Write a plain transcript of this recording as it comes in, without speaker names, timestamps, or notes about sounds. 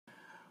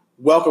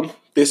Welcome.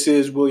 This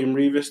is William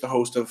Rivas, the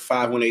host of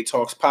 518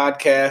 Talks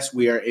podcast.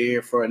 We are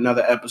here for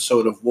another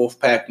episode of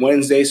Wolfpack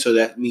Wednesday, so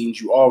that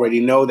means you already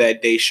know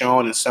that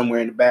Deshaun is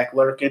somewhere in the back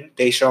lurking.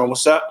 Deshaun,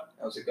 what's up?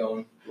 How's it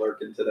going?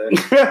 Lurking today.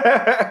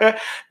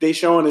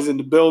 Deshaun is in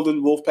the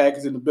building. Wolfpack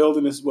is in the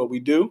building. This is what we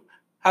do.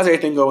 How's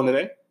everything going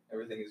today?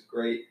 Everything is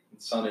great.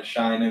 The sun is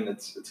shining.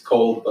 It's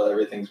cold, but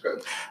everything's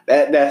good.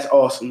 That's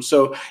awesome.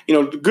 So,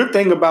 the good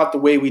thing about the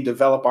way we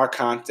develop our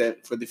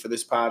content for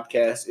this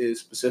podcast is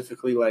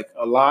specifically like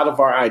a lot of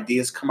our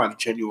ideas come out of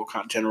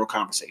general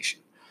conversation.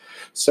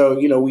 So,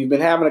 we've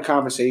been having a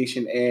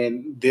conversation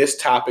and this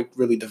topic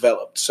really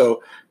developed.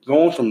 So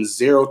going from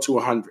 0 to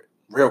 100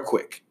 real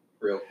quick.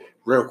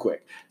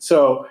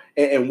 So,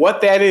 and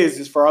what that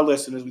is for our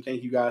listeners, we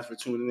thank you guys for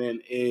tuning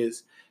in,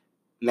 is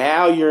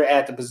now you're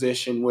at the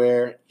position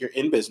where you're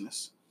in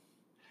business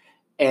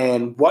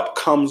and what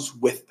comes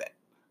with that.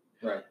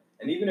 Right.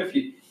 And even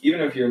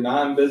if you're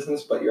not in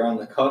business, but you're on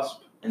the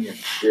cusp and you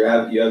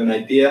have an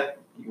idea,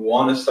 you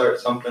want to start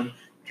something,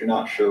 but you're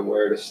not sure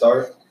where to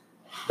start,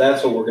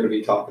 that's what we're going to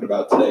be talking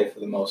about today for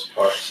the most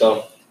part.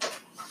 So,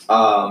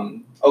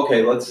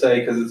 okay, let's say,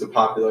 because it's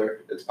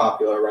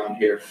popular around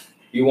here,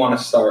 you want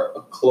to start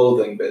a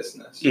clothing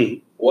business.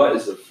 Mm-hmm. What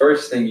is the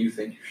first thing you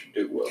think you should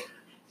do, Will?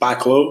 Buy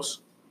clothes.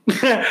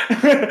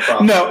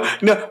 No,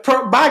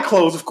 buy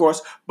clothes, of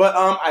course. But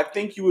I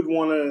think you would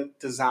want to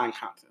design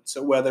content.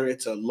 So whether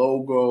it's a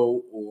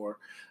logo or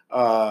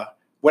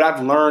what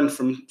I've learned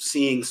from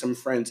seeing some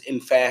friends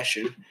in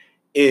fashion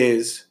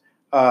is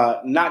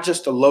not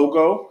just a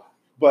logo,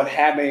 but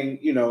having,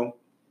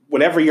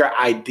 whatever your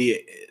idea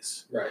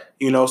is. Right.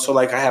 So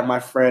like I have my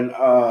friend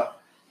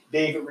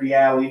David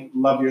Reale,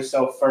 Love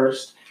Yourself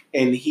First,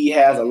 and he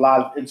has a lot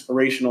of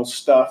inspirational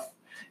stuff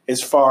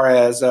as far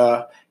as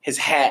his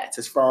hats,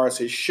 as far as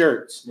his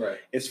shirts, right,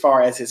 as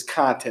far as his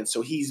content.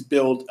 So he's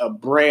built a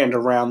brand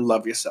around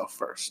Love Yourself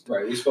First.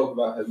 Right. We spoke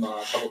about him on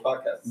a couple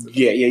podcasts.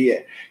 Yeah.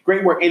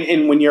 Great work.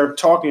 And when you're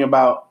talking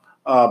about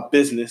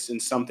business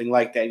and something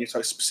like that, and you're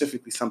talking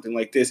specifically something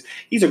like this,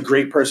 he's a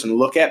great person to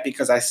look at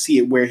because I see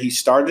it where he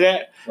started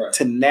at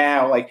to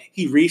now. Like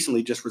he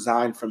recently just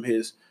resigned from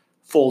his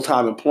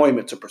full-time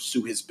employment to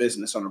pursue his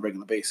business on a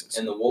regular basis.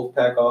 In the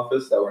Wolfpack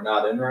office that we're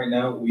not in right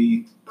now,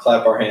 we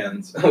clap our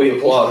hands. We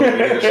applaud when we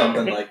hear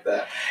something like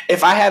that.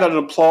 If I had an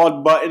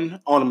applaud button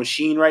on a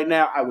machine right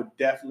now, I would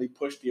definitely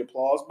push the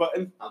applause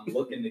button. I'm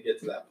looking to get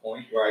to that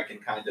point where I can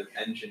kind of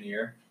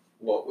engineer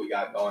what we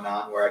got going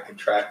on, where I can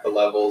track the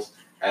levels,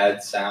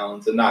 add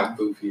sounds, and not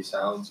goofy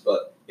sounds,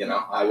 but,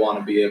 I want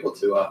to be able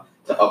to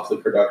up the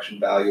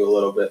production value a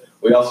little bit.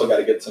 We also got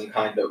to get some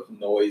kind of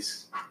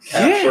noise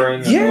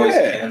capturing, noise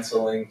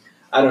canceling.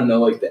 I don't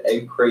know, like the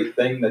egg crate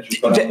thing that you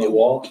put on the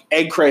wall.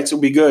 Egg crates will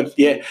be good.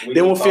 Yeah,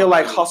 then we'll feel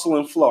like Hustle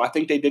and Flow. I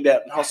think they did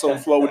that in Hustle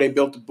and Flow where they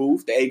built the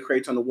booth, the egg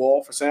crates on the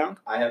wall for sound.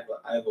 I have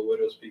a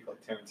widow's peak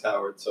like Terrence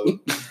Howard, so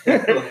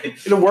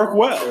it'll work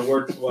well. It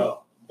works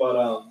well,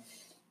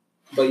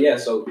 but yeah.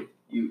 So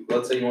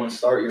let's say you want to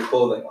start your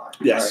clothing line.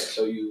 Yes. Right?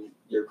 So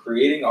you're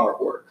creating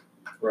artwork,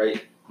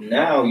 right?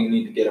 Now you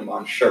need to get them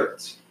on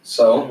shirts.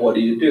 So what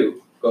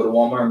do? Go to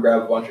Walmart and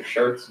grab a bunch of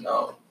shirts?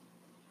 No,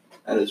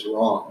 that is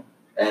wrong.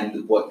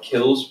 And what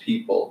kills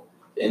people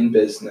in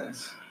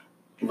business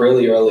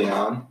really early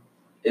on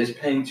is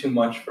paying too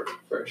much for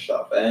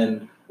stuff.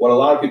 And what a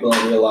lot of people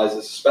don't realize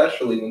is,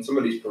 especially when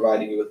somebody's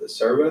providing you with a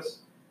service,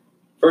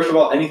 first of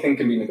all, anything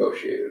can be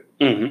negotiated.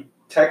 Mm-hmm.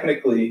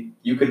 Technically,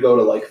 you could go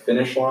to like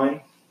Finish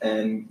Line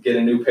and get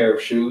a new pair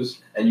of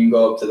shoes, and you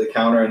go up to the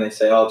counter and they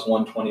say, oh, it's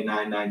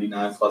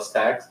 $129.99 plus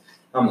tax.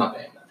 I'm not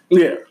paying that.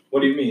 Yeah. What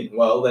do you mean?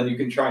 Well, then you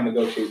can try and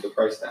negotiate the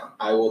price down.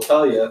 I will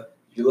tell you,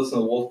 if you listen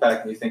to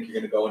Wolfpack and you think you're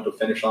going to go into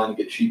Finish Line and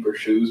get cheaper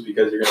shoes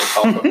because you're going to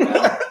talk them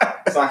down,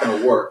 it's not going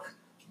to work.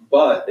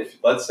 But if,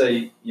 let's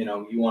say, you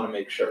want to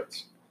make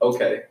shirts.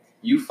 Okay,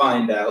 you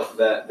find out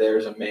that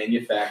there's a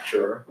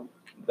manufacturer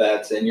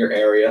that's in your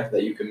area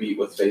that you can meet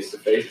with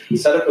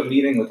face-to-face. Set up a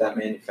meeting with that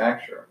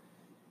manufacturer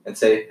and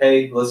say,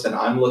 hey, listen,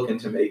 I'm looking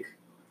to make,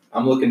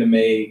 how much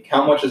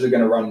is it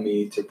going to run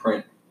me to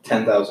print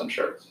 10,000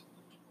 shirts?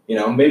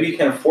 Maybe you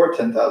can't afford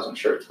 10,000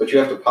 shirts, but you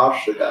have to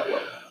posture that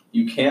way.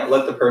 You can't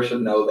let the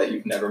person know that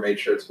you've never made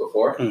shirts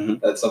before. Mm-hmm.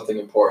 That's something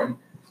important.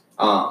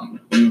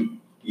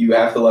 You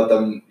have to let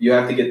them, you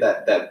have to get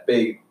that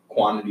big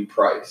quantity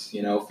price.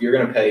 If you're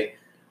going to pay,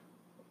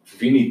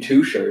 if you need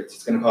 2 shirts,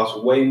 it's going to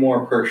cost way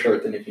more per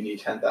shirt than if you need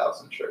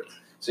 10,000 shirts.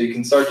 So you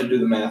can start to do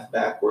the math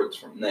backwards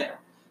from there.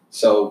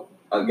 So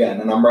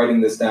again, and I'm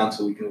writing this down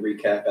so we can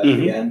recap at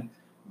the end.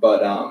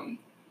 But,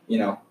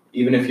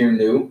 even if you're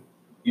new,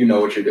 you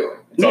know what you're doing.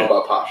 It's all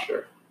about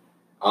posture.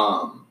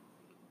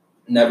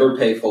 Never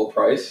pay full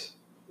price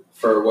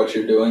for what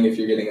you're doing. If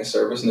you're getting a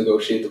service,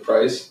 negotiate the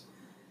price.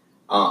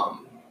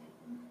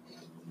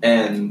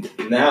 And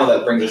now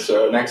that brings us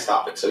to our next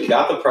topic. So you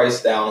got the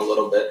price down a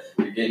little bit.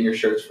 You're getting your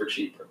shirts for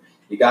cheaper.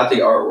 You got the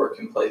artwork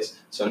in place.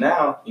 So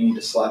now you need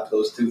to slap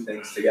those two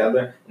things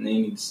together, and then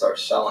you need to start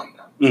selling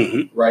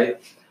them, right?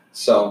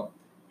 So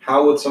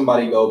how would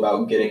somebody go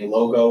about getting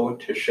logo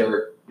to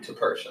shirt to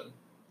person?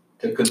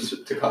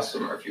 to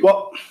customer, if you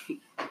will. Well,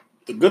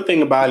 the good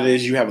thing about it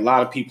is you have a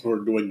lot of people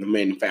who are doing the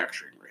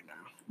manufacturing right now.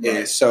 Right.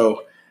 And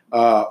so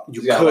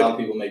you got a lot of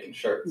people making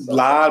shirts. A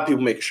lot of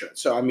people making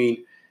shirts. So, I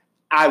mean,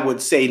 I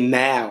would say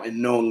now,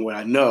 and knowing what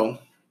I know,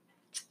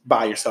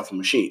 buy yourself a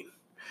machine.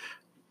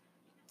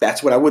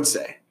 That's what I would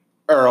say.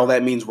 Earl,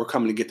 that means we're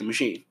coming to get the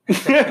machine.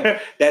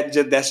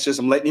 That's just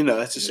I'm letting you know.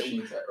 That's just at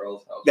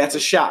Earl's house. That's a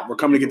shop. We're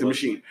coming to get the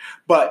machine.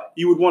 But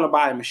you would want to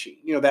buy a machine.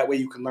 That way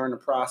you can learn the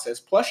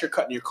process. Plus, you're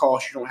cutting your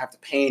costs. You don't have to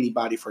pay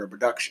anybody for the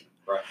production.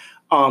 Right.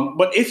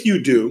 But if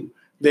you do,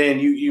 then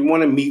you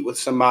want to meet with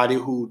somebody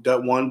who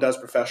does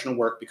professional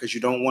work, because you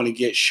don't want to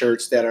get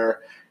shirts that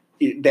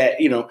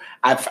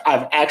I've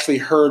actually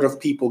heard of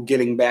people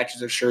getting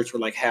batches of shirts where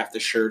like half the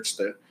shirts,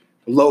 the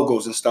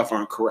logos and stuff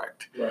aren't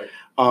correct. Right.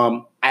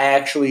 I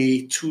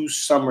actually 2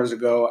 summers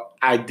ago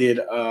I did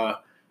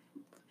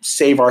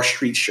Save Our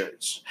Street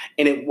shirts,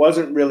 and it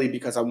wasn't really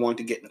because I wanted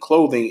to get in the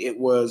clothing. It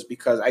was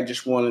because I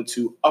just wanted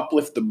to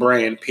uplift the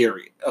brand,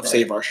 period, of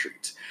Save Our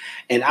Streets.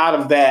 And out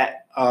of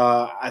that,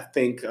 I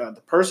think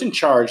the person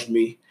charged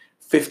me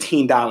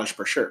 $15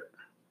 per shirt.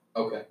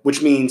 Okay.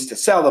 Which means to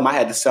sell them, I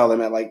had to sell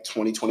them at like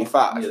 $20,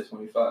 $25. Yeah,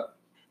 $25.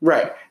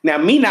 Right. Now,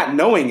 me not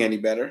knowing any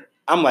better,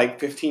 I'm like,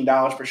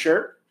 $15 per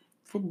shirt?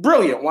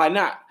 Brilliant. Why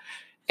not?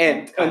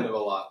 And kind of a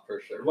lot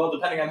per shirt. Well,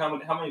 depending on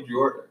how many did you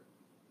order?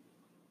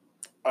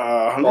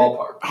 100.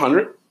 Ballpark.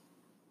 100.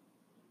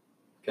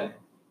 Okay.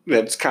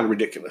 That's kind of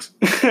ridiculous.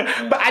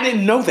 But I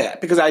didn't know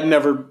that because I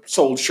never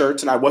sold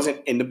shirts and I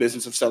wasn't in the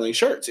business of selling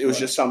shirts. It was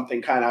just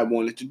something kind of I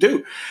wanted to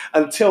do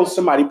until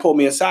somebody pulled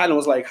me aside and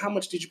was like, how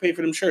much did you pay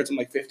for them shirts? I'm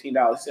like, $15.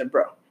 I said,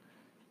 bro,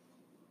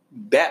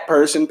 that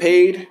person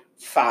paid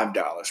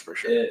 $5 per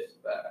shirt.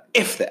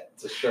 If that.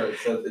 It's a shirt.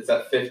 It's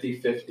that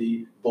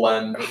 50-50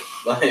 blend.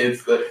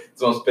 It's the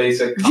most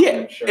basic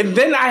shirt. And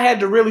then I had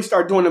to really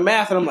start doing the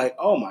math, and I'm like,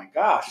 oh my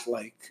gosh,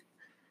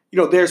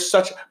 there's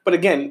but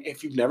again,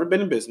 if you've never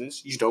been in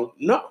business, you don't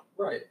know.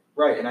 Right.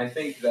 And I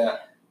think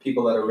that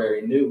people that are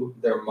very new,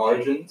 their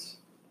margins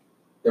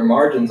are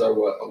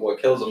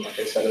what kills them. Like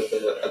I said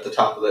at the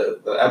top of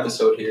the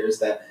episode here, is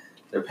that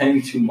they're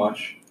paying too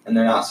much and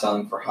they're not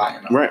selling for high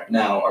enough. Right.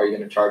 Now, are you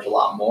going to charge a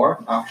lot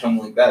more? Something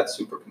like that's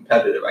super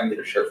competitive. I can get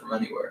a shirt from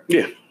anywhere.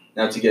 Yeah.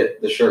 Now, to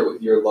get the shirt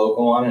with your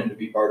logo on it and to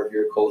be part of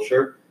your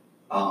culture,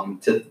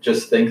 to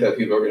just think that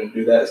people are going to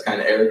do that is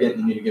kind of arrogant.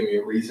 You need to give me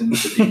a reason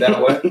to be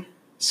that way.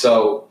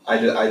 So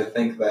I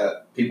think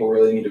that people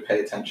really need to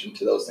pay attention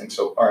to those things.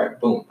 So, all right,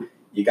 boom.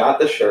 You got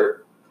the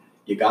shirt.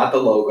 You got the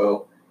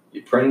logo.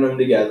 You printed them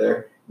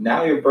together.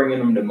 Now you're bringing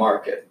them to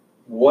market.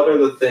 What are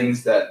the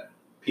things that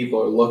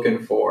people are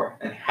looking for,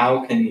 and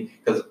how can you?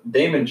 Because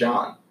Daymond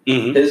John,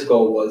 his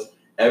goal was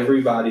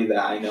everybody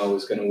that I know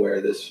is going to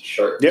wear this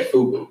shirt. Yep.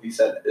 FUBU. He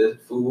said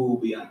FUBU will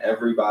be on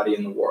everybody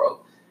in the world,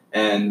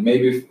 and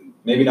maybe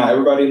not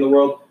everybody in the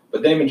world,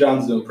 but Daymond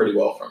John's doing pretty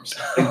well for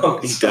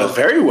himself. He does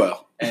very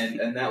well.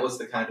 And that was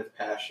the kind of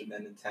passion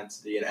and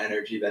intensity and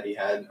energy that he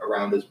had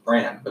around his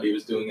brand, but he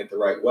was doing it the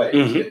right way.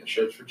 He was getting the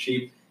shirts for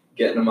cheap,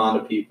 getting them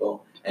onto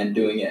people, and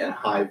doing it in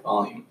high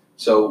volume.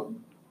 So,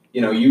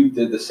 you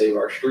did the Save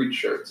Our Street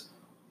shirts.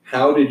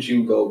 How did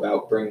you go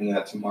about bringing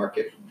that to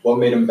market? What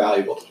made them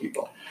valuable to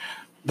people?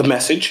 The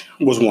message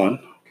was one.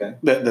 Okay.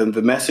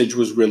 The message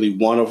was really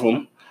one of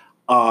them.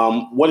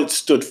 What it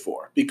stood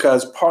for,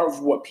 because part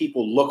of what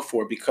people look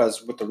for,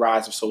 because with the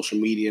rise of social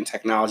media and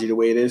technology the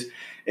way it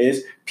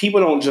is people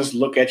don't just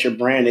look at your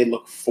brand, they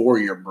look for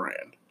your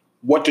brand.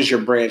 What does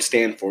your brand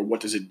stand for? What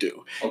does it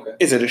do? Okay.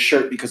 Is it a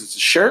shirt because it's a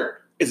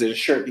shirt? Is it a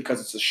shirt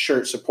because it's a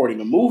shirt supporting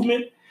a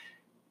movement?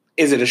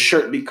 Is it a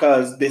shirt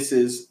because this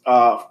is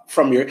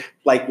from your,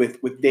 like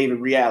with David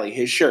Reale,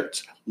 his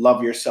shirts,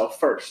 love yourself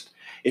first.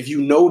 If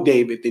you know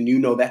David, then you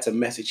know that's a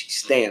message he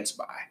stands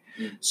by.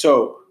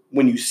 So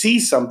when you see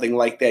something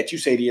like that, you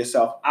say to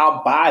yourself,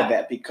 I'll buy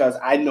that because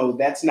I know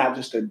that's not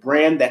just a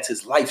brand, that's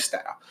his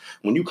lifestyle.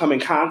 When you come in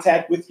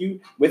contact with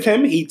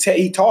him,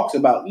 he talks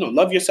about,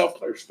 love yourself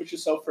first, put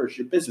yourself first,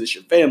 your business,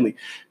 your family,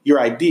 your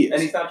ideas.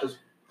 And he's not just,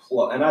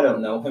 and I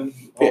don't know him.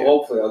 Yeah.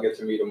 Hopefully I'll get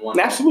to meet him one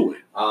day. Absolutely.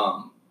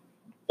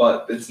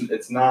 But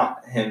it's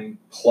not him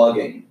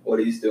plugging what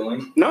he's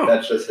doing. No.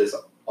 That's just his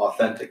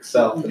authentic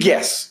self. And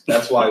yes.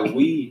 That's why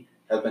we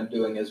have been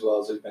doing as well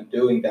as we've been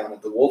doing down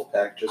at the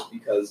Wolfpack, just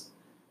because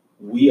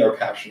we are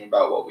passionate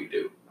about what we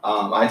do.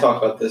 I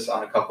talked about this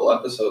on a couple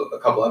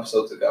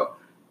episodes ago.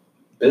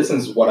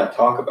 Business is what I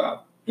talk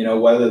about.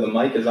 Whether the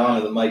mic is on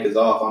or the mic is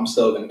off, I'm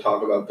still going to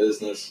talk about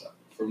business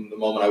from the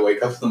moment I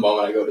wake up to the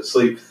moment I go to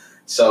sleep.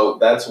 So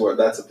that's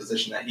a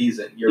position that he's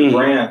in. Your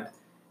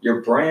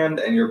brand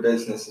and your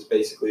business is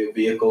basically a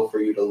vehicle for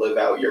you to live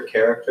out your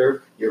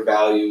character, your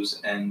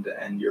values, and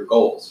your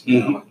goals.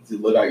 To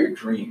live out your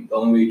dream. The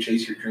only way you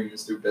chase your dream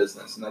is through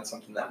business, and that's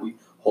something that we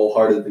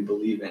wholeheartedly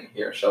believe in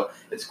here. So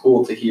it's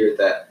cool to hear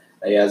that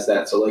he has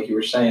that. So like you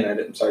were saying,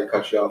 I'm sorry to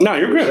cut you off. No,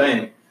 you're good.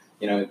 Saying,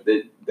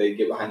 they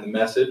get behind the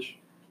message,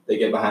 they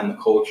get behind the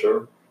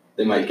culture,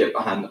 they might get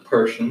behind the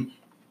person,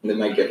 they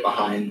might get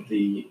behind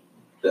the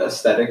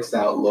aesthetics,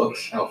 how it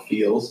looks, how it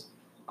feels.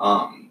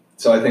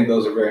 So I think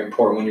those are very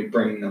important when you're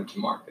bringing them to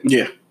market.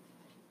 Yeah.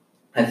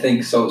 I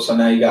think so. So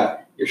now you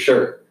got your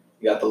shirt,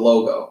 you got the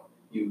logo,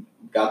 you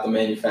got the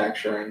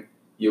manufacturing,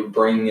 you're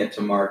bringing it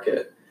to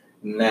market.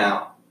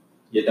 Now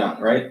you're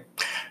done, right?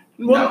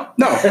 Well,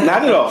 no,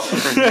 not at all.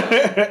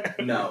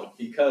 No,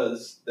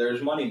 because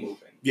there's money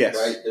moving. Yes.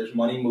 Right? There's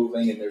money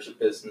moving and there's a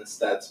business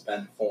that's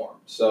been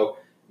formed. So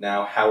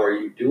now how are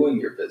you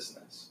doing your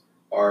business?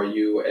 Are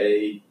you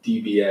a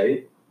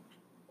DBA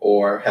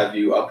or have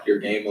you upped your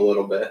game a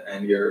little bit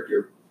and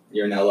you're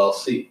an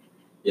LLC?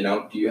 You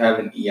know, do you have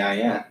an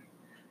EIN?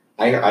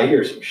 I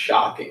hear some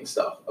shocking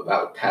stuff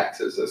about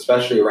taxes,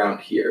 especially around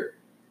here.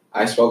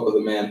 I spoke with a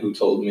man who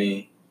told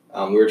me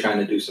we were trying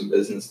to do some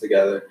business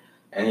together,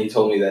 and he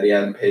told me that he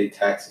hadn't paid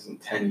taxes in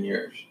 10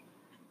 years.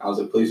 I was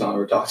like, please don't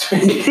ever talk to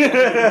me.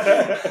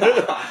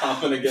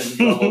 I'm going to get in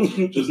trouble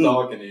just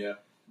talking to you.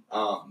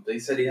 They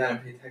said he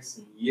hadn't paid taxes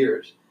in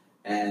years,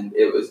 and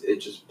it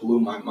just blew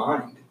my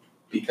mind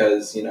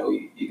because, you know,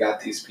 you got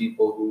these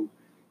people who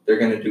they're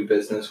going to do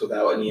business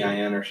without an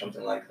EIN or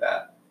something like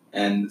that.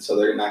 And so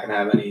they're not going to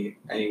have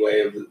any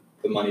way of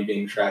the money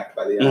being tracked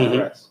by the IRS.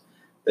 Mm-hmm.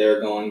 They're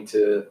going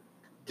to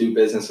do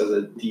business as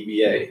a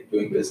DBA,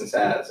 doing business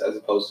as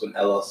opposed to an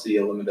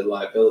LLC, a limited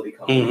liability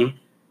company, mm-hmm.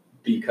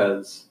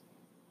 because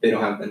they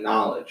don't have the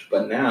knowledge.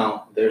 But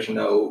now there's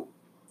no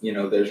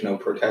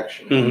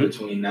protection mm-hmm. in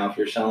between. Now, if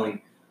you're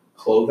selling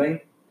clothing,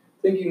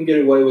 I think you can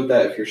get away with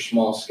that if you're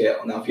small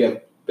scale. Now, if you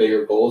have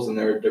bigger goals and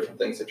there are different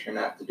things that you're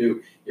going to have to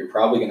do, you're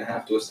probably going to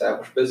have to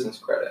establish business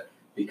credit,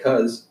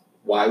 because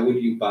why would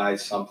you buy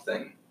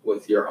something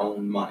with your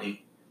own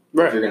money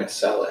if you're going to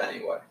sell it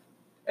anyway?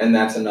 And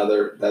that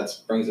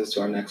brings us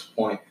to our next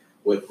point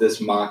with this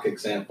mock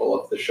example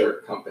of the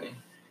shirt company.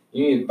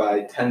 You need to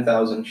buy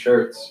 10,000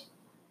 shirts.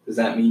 Does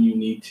that mean you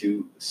need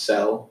to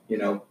sell,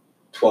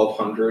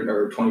 1,200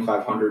 or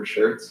 2,500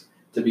 shirts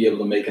to be able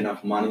to make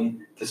enough money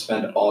to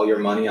spend all your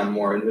money on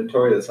more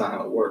inventory? That's not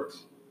how it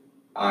works.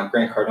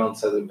 Grant Cardone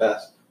says it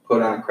best.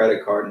 Put on a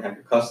credit card and have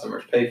your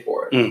customers pay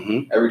for it.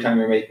 Mm-hmm. Every time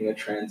you're making a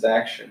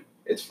transaction,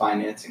 it's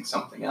financing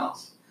something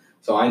else.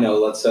 So I know,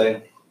 let's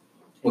say,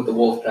 with the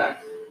Wolfpack,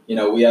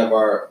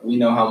 we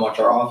know how much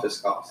our office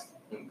costs.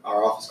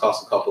 Our office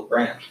costs a couple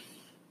 $grand.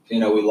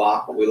 So, we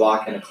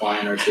lock in a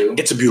client or two.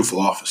 It's a beautiful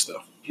office,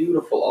 though.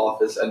 Beautiful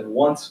office, and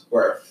once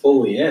we're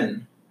fully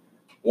in,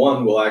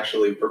 one, we'll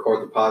actually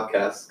record the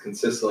podcast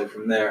consistently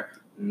from there,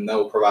 and that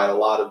will provide a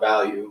lot of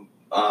value.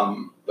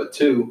 But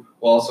two,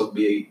 we'll also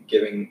be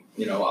giving,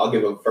 I'll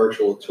give a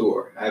virtual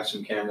tour. I have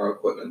some camera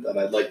equipment that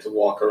I'd like to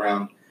walk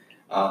around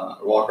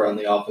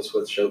the office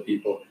with, show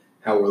people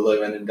how we're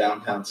living in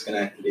downtown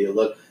Schenectady.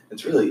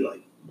 It's really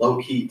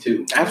low key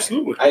too.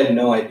 Absolutely. I had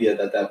no idea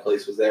that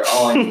place was there.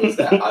 All I knew was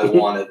that I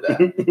wanted that,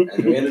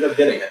 and we ended up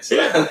getting it. So.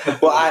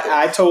 Well,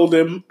 I told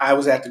them I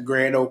was at the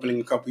grand opening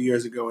a couple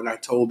years ago, and I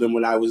told them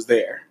when I was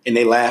there, and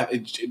they laughed.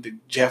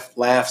 Jeff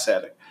laughs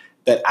at it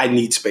that I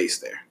need space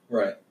there.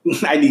 Right.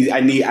 I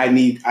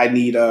need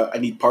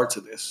parts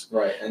of this.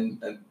 Right,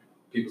 and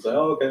people say,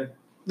 "Oh, okay."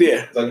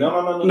 Yeah. It's like,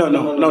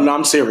 no,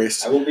 I'm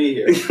serious. I will be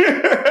here.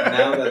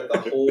 Now that the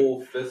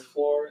whole 5th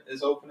floor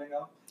is opening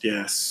up.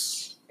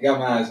 Yes. I got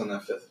my eyes on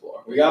that 5th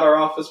floor. We got our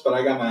office, but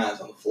I got my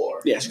eyes on the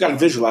floor. Yes, you got to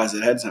visualize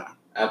it ahead of time.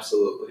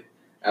 Absolutely.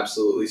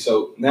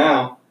 So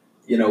now,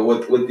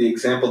 with the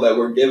example that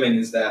we're giving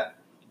is that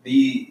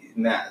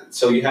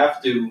so you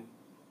have to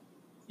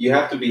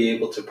be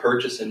able to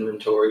purchase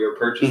inventory or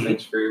purchase mm-hmm.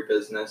 things for your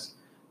business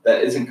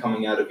that isn't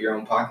coming out of your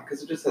own pocket,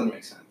 because it just doesn't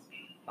make sense.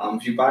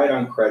 If you buy it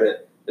on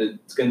credit,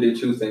 it's going to do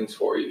two things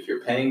for you. If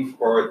you're paying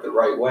for it the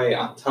right way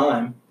on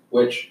time,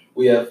 which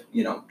we have,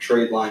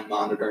 trade line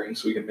monitoring,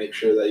 so we can make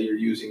sure that you're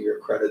using your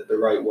credit the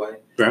right way.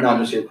 Right. Not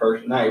just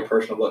not your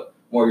personal, but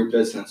more your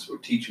business. We'll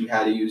teach you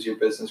how to use your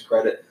business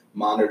credit,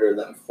 monitor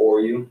them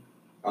for you.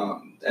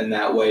 And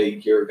that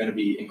way you're going to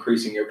be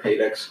increasing your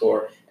Paydex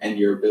score and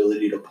your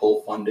ability to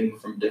pull funding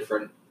from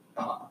different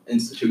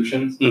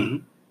institutions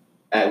mm-hmm.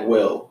 at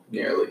will,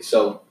 nearly.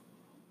 So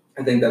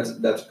I think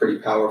that's pretty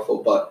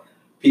powerful, but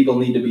people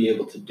need to be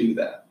able to do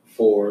that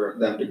for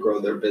them to grow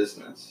their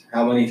business.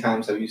 How many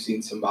times have you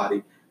seen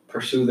somebody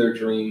pursue their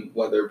dream,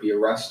 whether it be a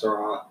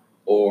restaurant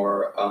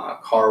or a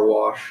car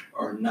wash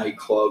or a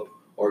nightclub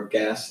or a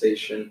gas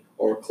station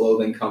or a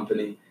clothing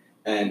company,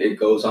 and it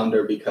goes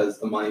under because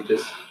the money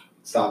just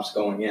stops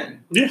going in?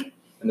 Yeah.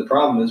 And the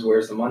problem is,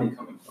 where's the money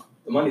coming from?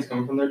 The money's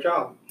coming from their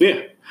job.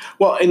 Yeah.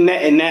 Well, and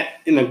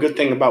a good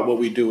thing about what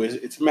we do is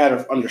it's a matter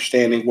of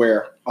understanding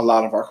where a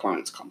lot of our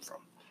clients come from.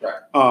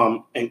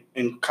 Right.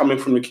 And coming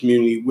from the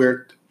community,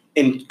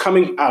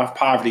 coming out of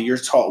poverty, you're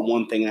taught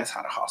one thing, that's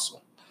how to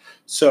hustle.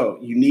 So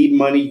you need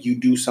money, you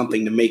do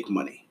something to make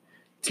money.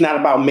 It's not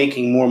about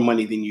making more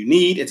money than you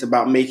need. It's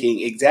about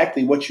making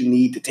exactly what you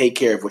need to take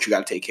care of what you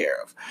got to take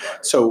care of.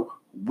 Right. So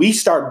we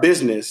start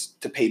business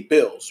to pay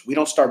bills. We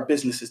don't start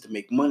businesses to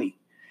make money.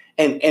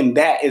 And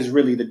that is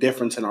really the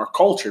difference in our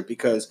culture,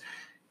 because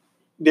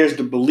there's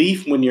the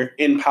belief when you're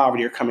in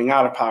poverty or coming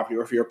out of poverty,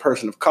 or if you're a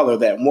person of color,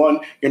 that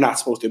one, you're not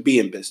supposed to be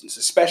in business,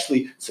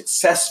 especially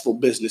successful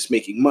business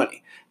making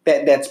money.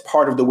 That's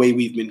part of the way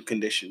we've been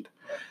conditioned.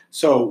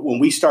 So when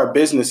we start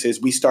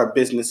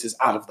businesses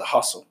out of the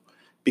hustle.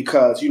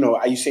 Because,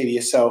 you say to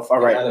yourself, all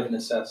right. Out of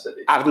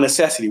necessity. Out of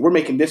necessity. We're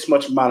making this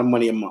much amount of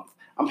money a month.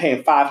 I'm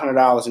paying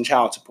 $500 in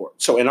child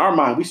support. So in our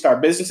mind, we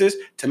start businesses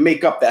to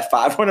make up that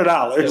 $500.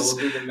 Yeah, we'll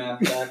do the math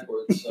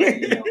backwards. So,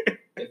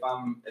 if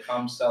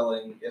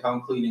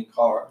I'm cleaning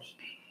cars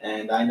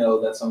and I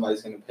know that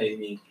somebody's going to pay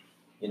me,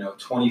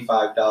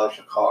 $25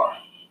 a car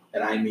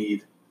and I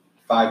need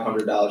 $500 at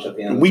the end of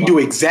the month. We do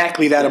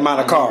exactly that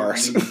amount of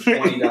cars.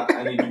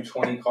 I need to do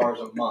 20 cars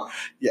a month.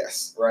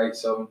 Yes. Right?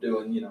 So I'm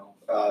doing,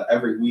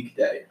 every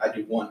weekday I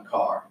do one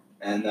car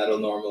and that'll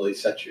normally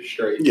set you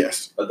straight.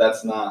 Yes. But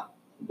that's not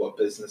what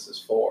business is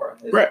for.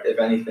 Right. If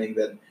anything,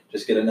 then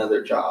just get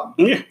another job.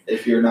 Yeah.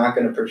 If you're not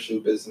going to pursue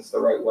business the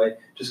right way,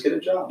 just get a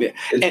job. Yeah.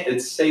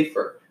 It's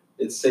safer.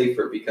 It's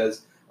safer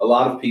because a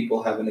lot of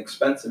people have an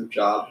expensive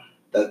job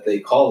that they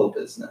call a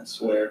business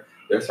where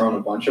they're throwing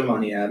a bunch of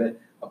money at it,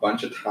 a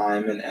bunch of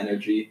time and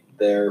energy.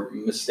 They're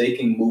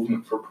mistaking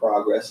movement for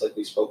progress, like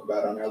we spoke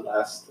about on our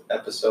last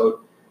episode.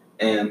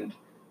 And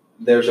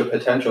there's a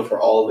potential for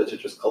all of it to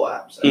just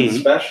collapse. And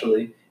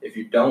especially if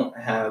you don't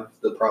have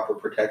the proper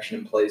protection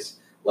in place,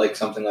 like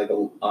something like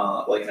an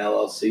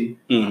LLC.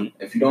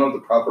 If you don't have the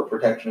proper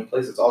protection in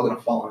place, it's all going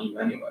to fall on you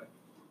anyway.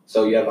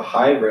 So you have a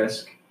high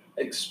risk,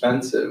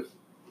 expensive,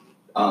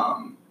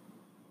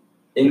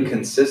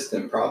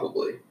 inconsistent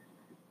probably,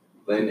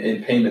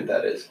 in payment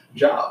that is,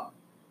 job.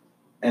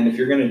 And if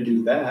you're going to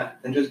do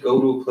that, then just go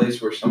to a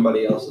place where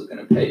somebody else is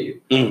going to pay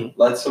you.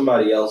 Let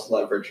somebody else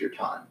leverage your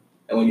time.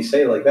 And when you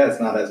say it like that, it's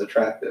not as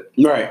attractive.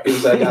 Right.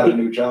 Because I got a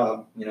new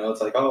job,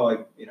 it's like,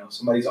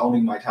 somebody's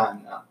owning my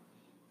time now.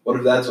 What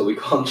if that's what we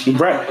call it?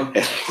 Right.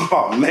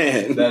 Oh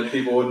man. That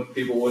people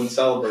wouldn't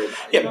celebrate.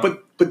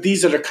 But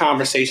these are the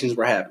conversations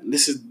we're having.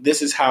 This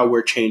is how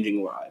we're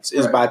changing lives.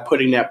 Is by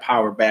putting that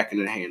power back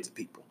in the hands of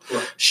people.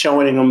 Right.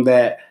 Showing them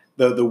that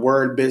the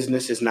word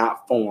business is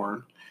not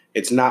foreign.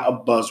 It's not a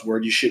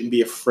buzzword. You shouldn't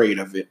be afraid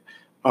of it.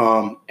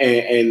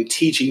 And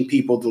teaching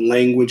people the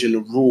language and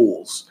the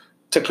rules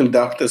to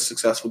conduct a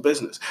successful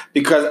business.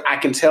 Because I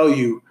can tell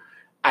you,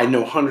 I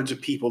know hundreds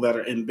of people that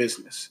are in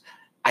business.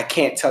 I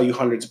can't tell you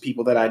hundreds of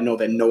people that I know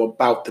that know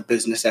about the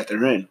business that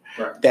they're in,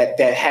 that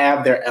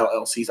have their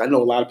LLCs. I know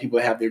a lot of people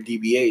that have their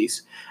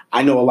DBAs.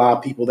 I know a lot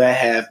of people that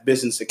have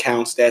business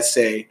accounts that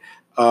say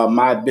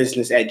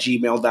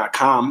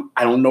mybusiness@gmail.com.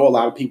 I don't know a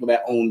lot of people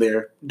that own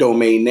their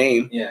domain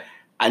name. Yeah.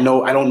 I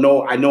know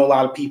a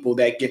lot of people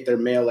that get their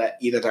mail at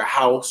either their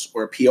house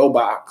or a P.O.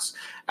 box.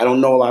 I don't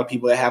know a lot of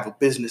people that have a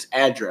business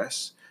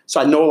address. So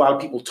I know a lot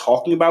of people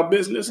talking about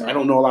business. Right. I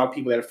don't know a lot of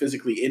people that are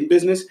physically in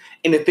business.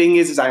 And the thing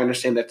is I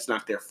understand that's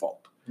not their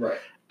fault. Right.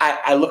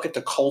 I look at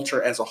the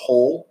culture as a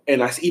whole,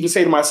 and I even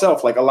say to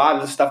myself, like, a lot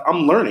of the stuff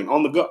I'm learning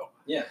on the go.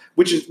 Yeah.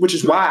 Which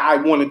is why I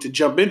wanted to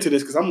jump into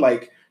this, because I'm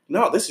like,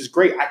 no, this is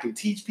great. I can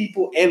teach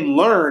people and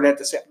learn at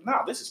the same.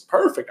 No, this is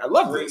perfect. I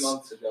love 3 this. 3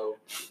 months ago,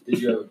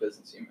 did you have a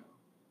business email?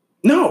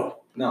 No,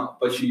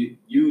 but you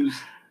used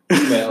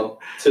email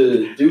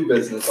to do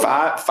business.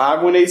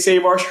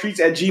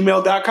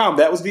 518SaveOurStreets@gmail.com.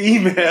 That was the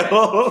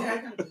email.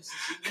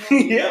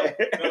 Yeah,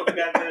 I got a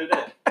business email.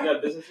 Yeah. You got a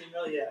business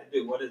email? Yeah, I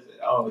do. What is it?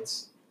 Oh,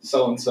 it's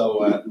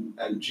so-and-so at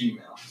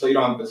Gmail. So you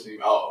don't have a business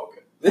email. Oh,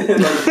 okay.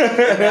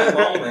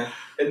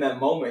 in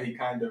that moment, he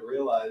kind of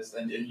realized,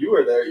 and you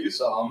were there, you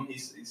saw him. He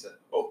said,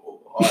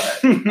 "Oh, all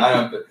right.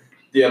 Do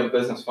you have a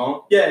business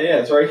phone? Yeah,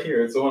 it's right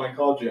here. It's the one I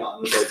called you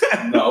on." It's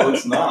like, no,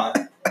 it's not.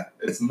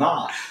 It's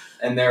not.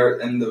 And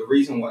the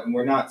reason why, and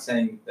we're not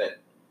saying that,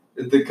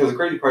 because the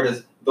crazy part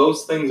is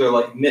those things are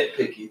like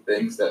nitpicky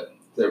things that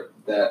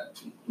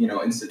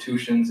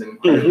institutions and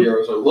credit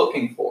bureaus are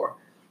looking for,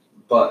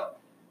 but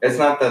it's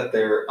not that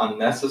they're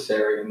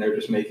unnecessary and they're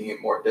just making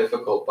it more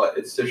difficult, but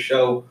it's to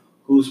show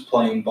who's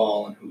playing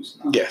ball and who's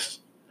not. Yes.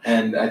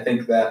 And I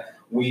think that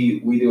we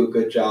do a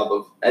good job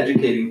of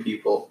educating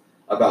people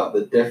about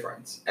the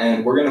difference,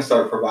 and we're going to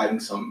start providing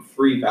some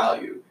free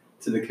value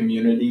to the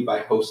community by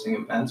hosting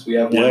events. We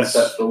have one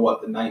set for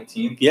the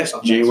 19th? Yes,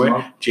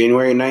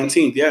 January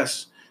 19th,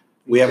 yes.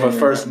 We have our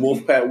first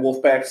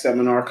Wolfpack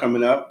seminar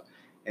coming up,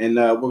 and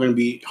we're going to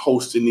be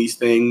hosting these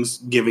things,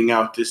 giving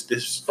out this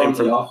from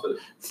the office.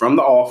 From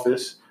the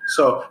office.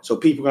 So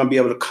people are going to be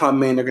able to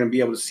come in, they're going to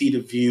be able to see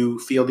the view,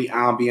 feel the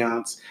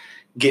ambiance,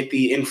 get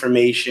the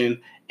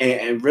information,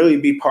 and really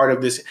be part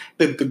of this.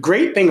 The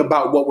great thing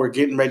about what we're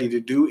getting ready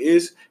to do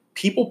is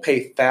people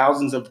pay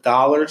thousands of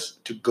dollars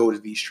to go to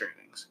these trainings.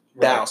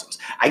 Thousands.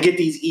 I get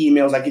these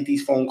emails, I get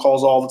these phone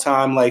calls all the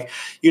time, like,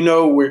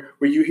 where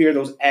you hear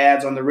those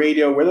ads on the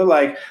radio where they're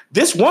like,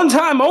 this one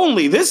time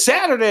only, this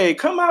Saturday,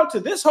 come out to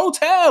this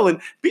hotel and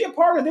be a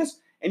part of this.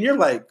 And you're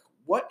like,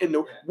 what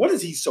what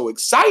is he so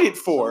excited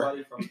for?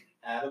 Somebody from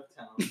out of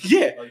town.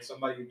 Yeah. Like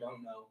somebody you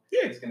don't know.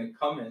 Yeah. Is going to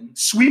come in.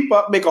 Sweep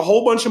up, make a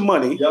whole bunch of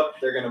money. Yep.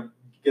 They're going to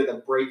get a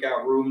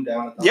breakout room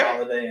down at the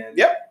Holiday Inn.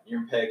 Yep. You're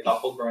going to pay a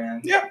couple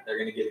grand. Yep. They're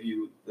going to give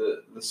you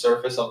the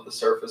surface of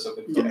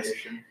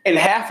information. Yes. And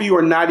half of you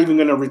are not even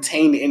going to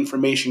retain the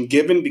information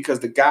given because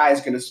the guy is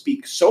going to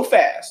speak so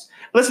fast.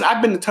 Listen, I've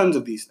been to tons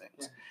of these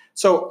things.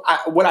 So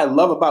what I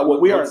love about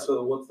what we are...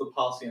 What's the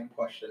policy on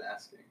question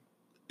asking?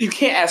 You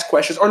can't ask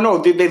questions. Or no,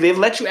 they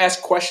let you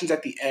ask questions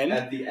at the end.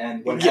 At the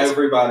end, when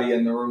everybody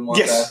in the room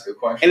wants to ask a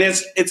question.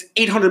 And it's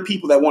 800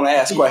 people that want to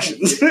ask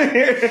questions.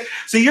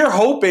 So you're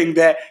hoping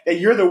that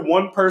you're the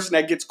one person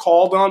that gets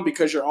called on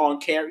because you're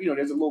on camera.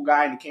 There's a little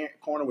guy in the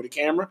corner with a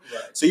camera.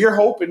 Right. So you're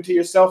hoping to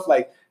yourself,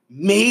 like,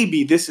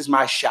 maybe this is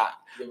my shot.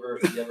 You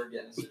ever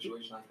get in a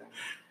situation like that?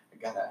 I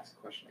got to ask a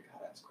question.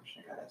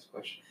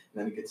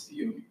 And then it gets to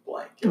you and you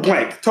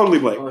blank. Totally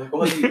blank.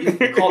 Well,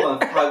 you called on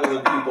 5 other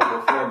people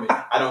before me.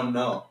 I don't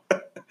know.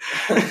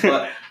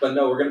 but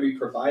no, we're going to be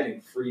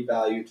providing free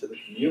value to the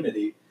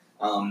community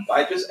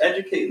by just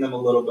educating them a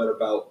little bit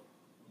about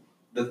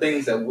the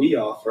things that we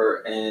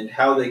offer and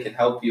how they can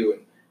help you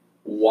and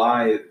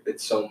why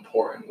it's so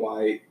important,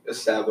 why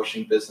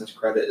establishing business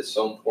credit is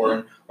so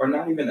important, or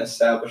not even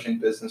establishing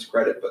business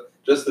credit, but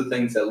just the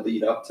things that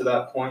lead up to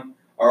that point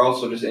are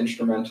also just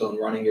instrumental in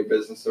running your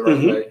business the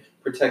right way,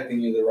 protecting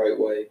you the right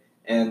way.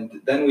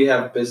 And then we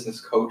have business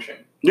coaching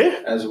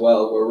as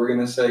well, where we're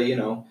going to say,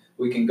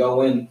 we can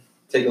go in,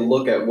 take a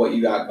look at what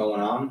you got going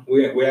on.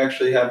 We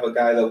actually have a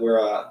guy that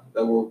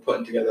we're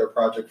putting together a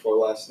project for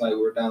last night.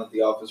 We were down at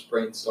the office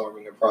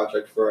brainstorming a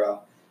project for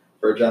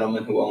a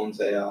gentleman who owns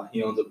a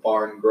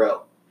bar and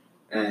grill,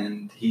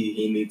 and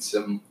he needs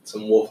some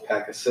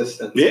Wolfpack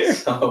assistance. Yeah.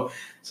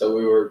 So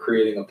we were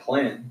creating a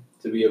plan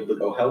to be able to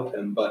go help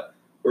him, but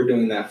we're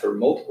doing that for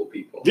multiple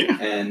people. Yeah.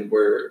 And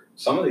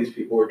some of these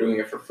people are doing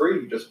it for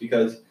free just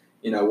because,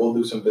 we'll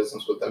do some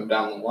business with them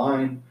down the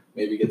line,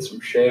 maybe get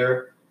some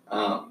share.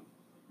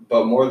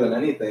 But more than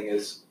anything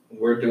is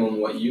we're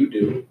doing what you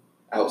do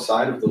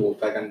outside of the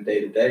Wolfpack on a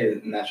day-to-day,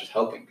 and that's just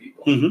helping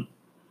people. Mm-hmm.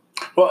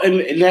 Well,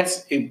 and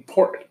that's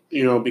important,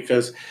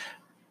 because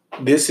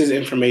this is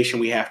information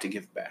we have to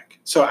give back.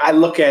 So I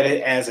look at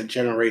it as a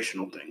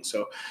generational thing.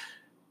 So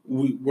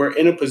we're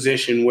in a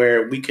position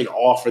where we can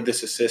offer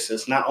this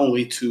assistance not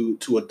only to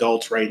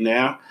adults right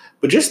now,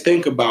 but just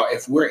think about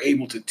if we're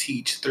able to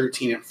teach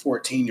 13 and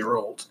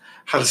 14-year-olds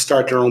how to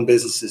start their own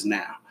businesses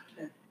now.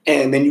 Okay.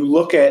 And then you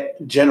look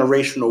at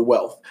generational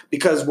wealth,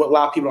 because what a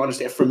lot of people don't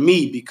understand, for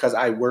me, because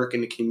I work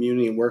in the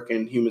community and work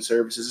in human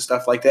services and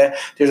stuff like that,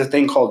 there's a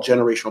thing called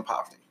generational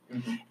poverty.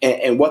 Mm-hmm.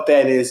 And what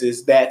that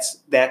is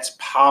that's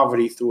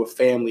poverty through a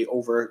family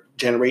over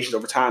generations,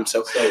 over time.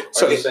 So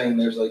are you saying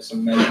there's like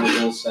some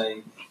measurables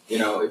saying,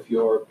 if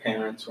your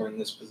parents were in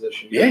this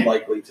position, you're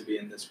likely to be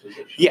in this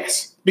position?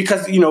 Yes,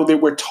 because, they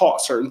were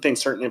taught certain things,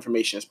 certain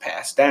information is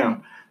passed down.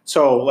 Mm-hmm.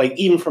 So, like,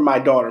 even for my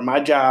daughter, my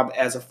job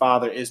as a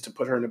father is to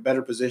put her in a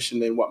better position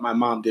than what my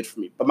mom did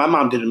for me. But my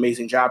mom did an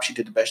amazing job. She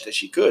did the best that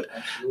she could.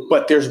 Absolutely.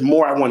 But there's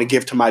more I want to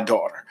give to my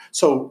daughter.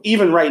 So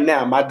even right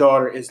now, my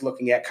daughter is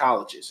looking at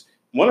colleges.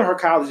 One of her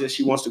colleges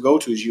she wants to go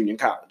to is Union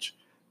College.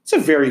 It's a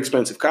very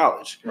expensive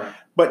college. Right.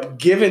 But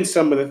given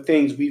some of the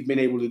things we've been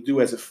able to do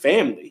as a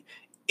family,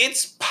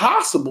 it's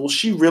possible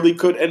she really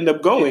could end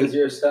up going. Because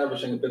you're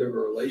establishing a bit of a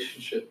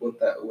relationship with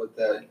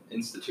that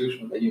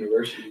institution, with that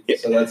university. Yeah.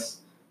 So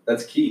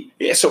that's key.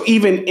 Yeah. So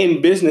even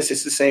in business,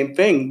 it's the same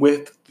thing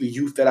with the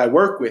youth that I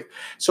work with.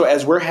 So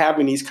as we're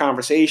having these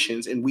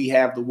conversations and we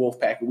have the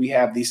Wolfpack and we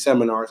have these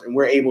seminars and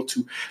we're able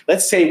to,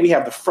 let's say we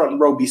have the front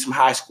row be some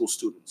high school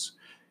students.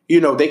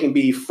 They can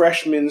be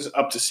freshmen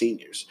up to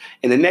seniors.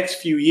 In the next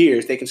few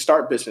years, they can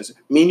start business.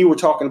 Me and you were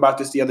talking about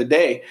this the other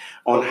day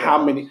on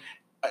how many,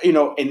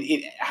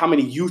 and how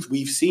many youth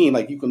we've seen.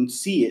 Like, you can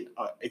see it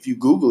if you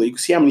Google it. You can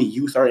see how many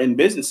youth are in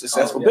business,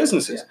 successful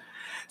businesses. Yeah.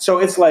 So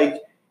it's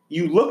like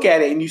you look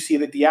at it and you see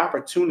that the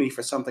opportunity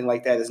for something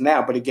like that is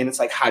now. But again, it's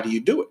like, how do you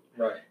do it?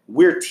 Right.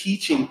 We're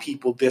teaching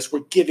people this.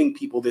 We're giving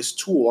people this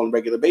tool on a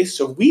regular basis.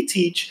 So if we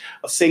teach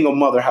a single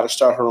mother how to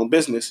start her own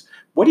business,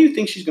 what do you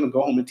think she's going to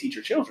go home and teach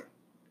her children?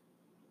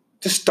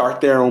 To start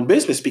their own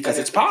business, because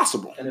it's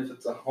possible. And if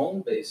it's a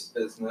home-based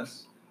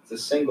business, it's a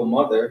single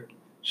mother,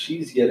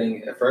 she's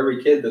getting, for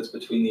every kid that's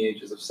between the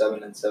ages of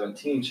 7 and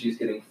 17, she's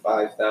getting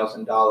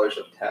 $5,000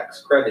 of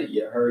tax credit.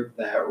 You heard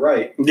that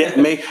right.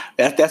 Yeah,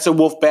 that's a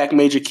Wolfpack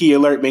major key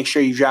alert. Make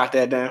sure you jot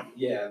that down.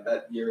 Yeah,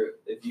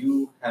 if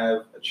you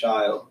have a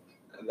child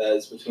that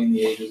is between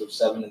the ages of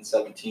 7 and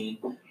 17,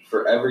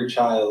 for every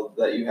child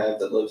that you have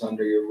that lives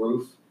under your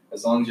roof,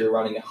 as long as you're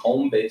running a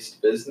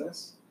home-based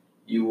business,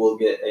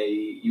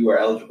 you are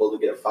eligible to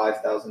get a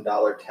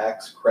 $5,000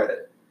 tax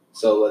credit.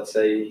 So let's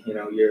say,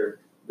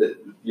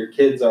 your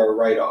kids are a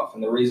write-off.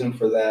 And the reason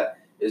for that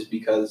is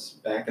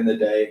because back in the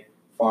day,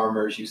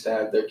 farmers used to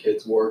have their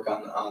kids work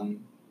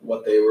on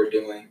what they were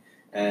doing,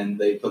 and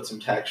they put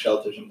some tax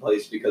shelters in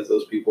place because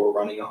those people were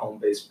running a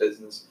home-based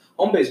business.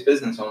 Home-based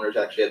business owners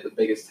actually have the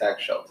biggest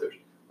tax shelters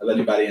of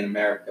anybody in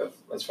America,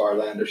 as far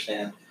as I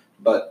understand.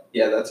 But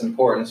yeah, that's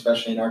important,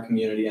 especially in our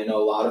community. I know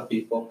a lot of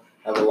people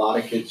have a lot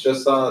of kids.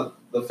 Just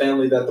the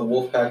family that the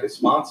Wolfpack is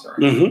sponsoring,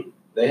 mm-hmm.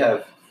 They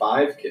have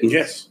 5 kids.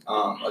 Yes.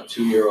 A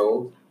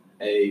 2-year-old,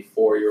 a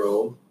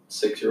 4-year-old,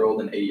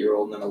 6-year-old, an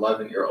 8-year-old, and an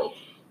 11-year-old.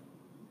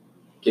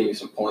 Give me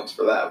some points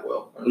for that,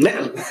 Will.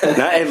 Listen.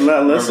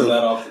 Remember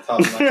that off the top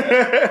of my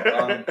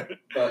head.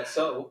 But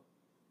so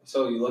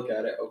you look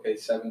at it, okay,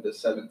 7 to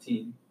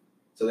 17.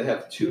 So they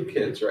have 2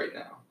 kids right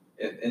now.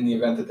 In the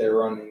event that they're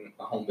running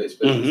a home-based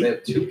business, they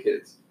have 2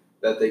 kids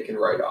that they can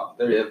write off.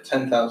 They have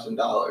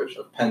 $10,000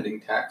 of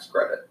pending tax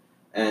credit.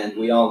 And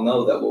we all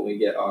know that when we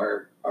get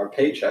our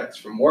paychecks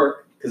from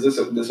work, because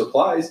this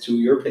applies to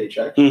your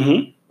paycheck.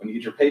 Mm-hmm. When you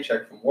get your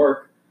paycheck from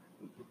work,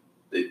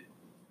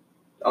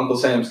 Uncle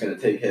Sam's going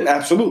to take his.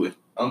 Absolutely.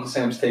 Uncle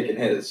Sam's taking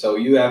his. So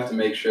you have to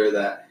make sure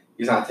that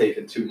he's not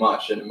taking too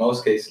much. And in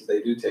most cases,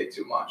 they do take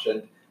too much.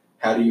 And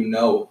how do you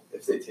know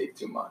if they take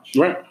too much?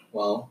 Right.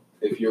 Well,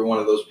 if you're one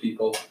of those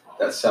people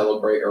that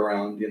celebrate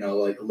around,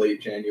 like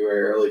late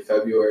January, early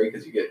February,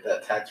 because you get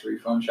that tax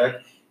refund check,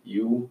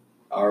 you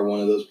are one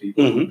of those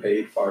people who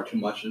paid far too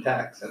much in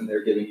tax. And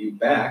they're giving you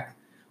back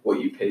what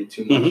you paid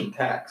too much in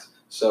tax.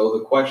 So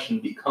the question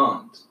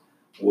becomes,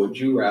 would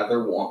you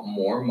rather want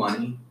more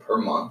money per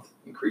month,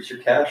 increase your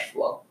cash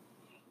flow,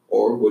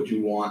 or would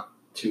you want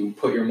to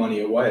put your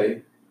money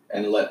away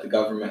and let the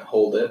government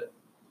hold it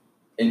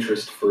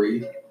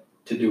interest-free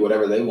to do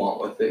whatever they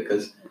want with it?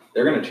 Because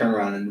they're going to turn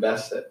around and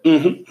invest it.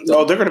 Mm-hmm.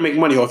 So they're going to make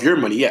money off your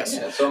money, yes.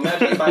 Yeah, so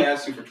imagine if I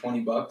asked you for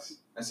 $20,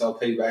 I said I'll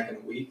pay you back in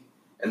a week,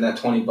 and that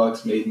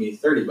 $20 made me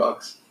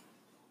 $30.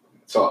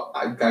 So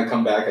I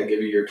come back, I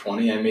give you your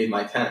 20, I made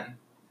my 10,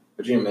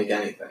 but you didn't make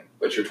anything.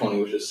 But your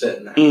 20 was just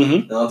sitting there.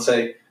 Mm-hmm. Now let's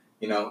say,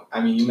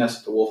 you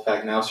messed with the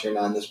Wolfpack now, so you're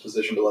not in this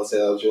position, but let's say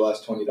that was your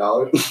last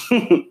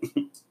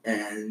 $20.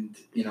 And,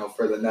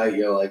 for the night,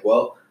 you're like,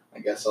 well, I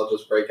guess I'll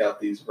just break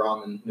out these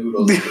ramen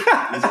noodles, these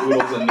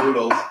oodles and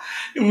noodles.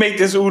 Make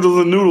this oodles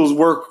and noodles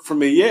work for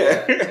me,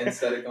 yeah.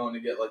 Instead of going to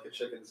get like a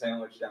chicken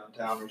sandwich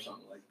downtown or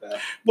something like that.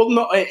 Well,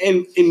 no,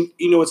 and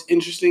what's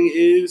interesting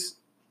is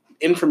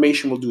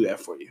information will do that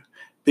for you.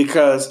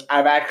 Because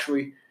I've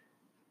actually,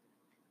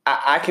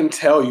 I can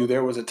tell you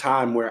there was a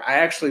time where I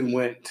actually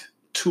went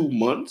 2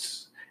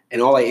 months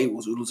and all I ate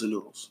was oodles and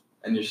noodles.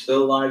 And you're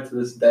still alive to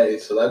this day,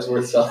 so that's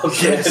worth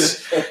celebrating.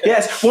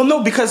 Yes. Well,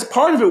 no, because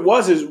part of it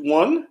is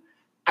one,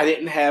 I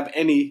didn't have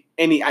any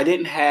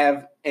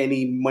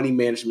money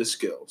management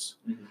skills.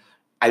 Mm-hmm.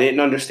 I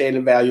didn't understand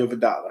the value of a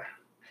dollar.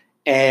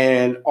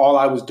 And all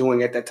I was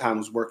doing at that time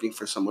was working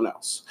for someone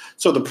else.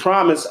 So the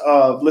promise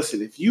of,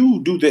 listen, if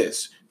you do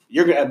this,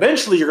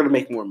 eventually you're going to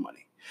make more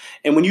money.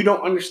 And when you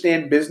don't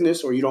understand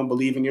business or you don't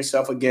believe in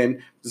yourself,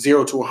 again,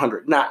 0 to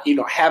 100, not,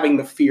 having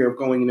the fear of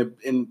going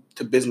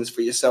into business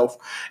for yourself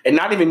and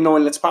not even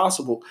knowing that's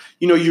possible,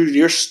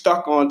 you're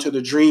stuck onto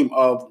the dream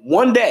of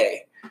one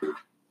day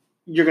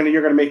you're going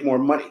to make more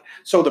money.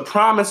 So the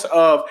promise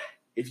of,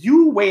 if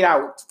you wait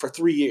out for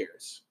 3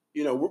 years,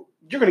 you're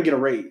going to get a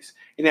raise,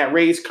 and that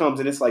raise comes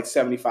and it's like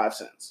 75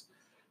 cents.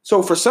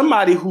 So for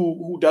somebody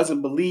who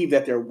doesn't believe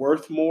that they're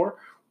worth more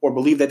or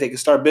believe that they can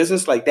start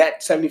business, like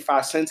that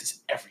 75 cents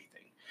is everything.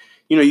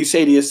 You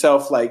say to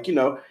yourself, like, in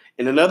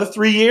another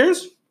 3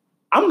 years,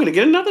 I'm going to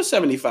get another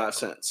 75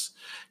 cents.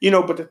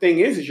 But the thing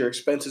is your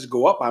expenses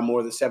go up by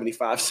more than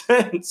 75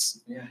 cents.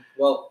 Yeah.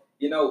 Well,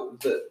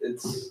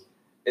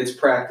 it's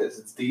practice.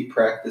 It's deep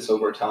practice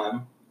over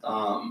time.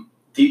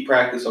 Deep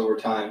practice over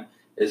time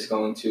is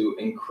going to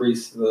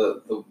increase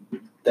the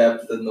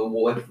depth and the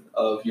width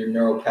of your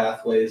neural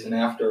pathways. And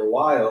after a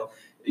while,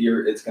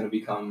 it's going to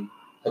become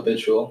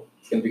habitual.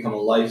 It's going to become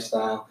a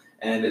lifestyle,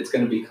 and it's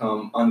going to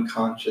become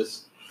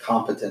unconscious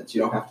competence. You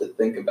don't have to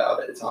think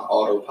about it. It's on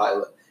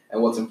autopilot.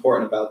 And what's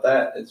important about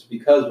that is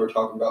because we're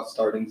talking about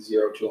starting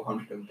 0 to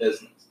 100 in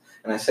business.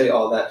 And I say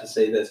all that to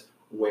say this: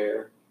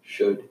 where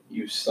should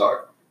you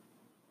start?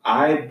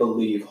 I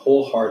believe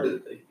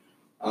wholeheartedly,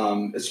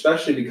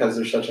 especially because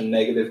there's such a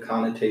negative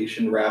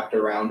connotation wrapped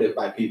around it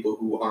by people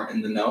who aren't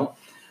in the know.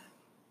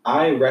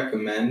 I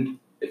recommend,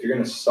 if you're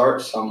going to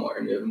start somewhere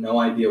and you have no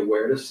idea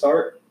where to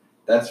start,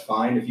 that's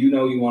fine. If you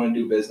know you want to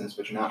do business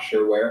but you're not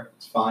sure where,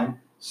 it's fine.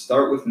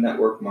 Start with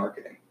network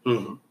marketing.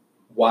 Mm-hmm.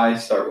 Why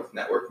start with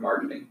network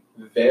marketing?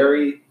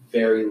 Very,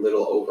 very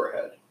little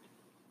overhead.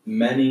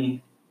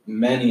 Many,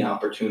 many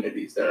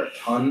opportunities. There are a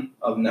ton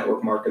of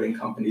network marketing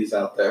companies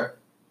out there.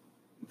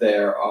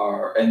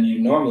 And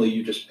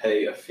you just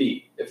pay a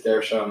fee. If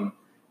there's some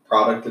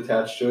product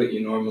attached to it,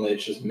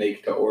 it's just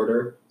make to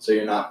order, so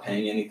you're not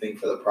paying anything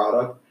for the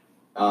product.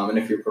 And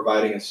if you're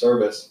providing a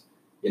service,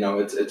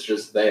 it's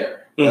just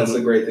there. Mm-hmm. That's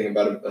the great thing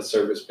about a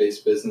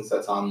service-based business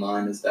that's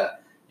online, is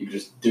that you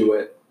just do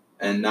it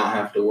and not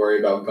have to worry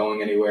about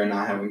going anywhere,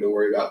 not having to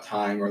worry about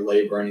time or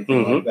labor or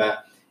anything like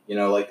that.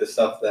 Like the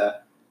stuff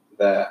that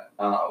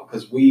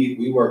because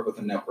we work with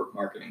a network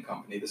marketing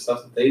company, the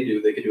stuff that they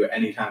do, they could do at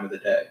any time of the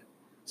day.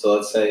 So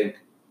let's say,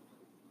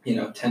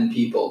 10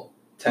 people,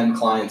 10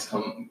 clients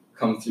come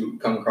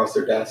across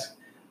their desk.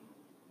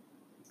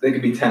 They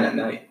could be 10 at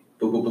night,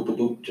 boop, boop, boop, boop,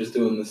 boop, just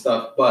doing the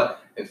stuff.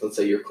 But if, let's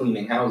say, you're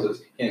cleaning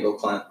houses, you can't go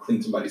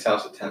clean somebody's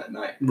house at 10 at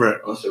night. Right.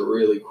 Unless they're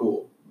really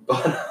cool.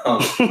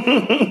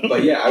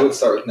 But yeah, I would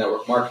start with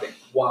network marketing.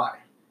 Why?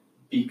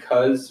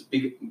 Because,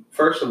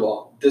 first of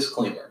all,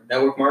 disclaimer,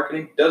 network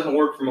marketing doesn't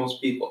work for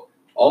most people.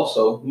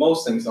 Also,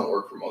 most things don't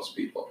work for most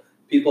people.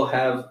 People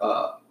have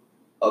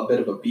a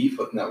bit of a beef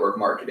with network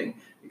marketing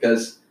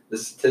because the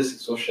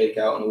statistics will shake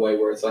out in a way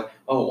where it's like,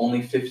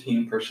 only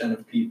 15%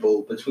 of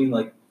people between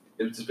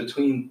it's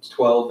between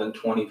 12 and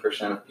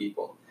 20% of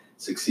people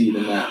succeed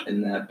in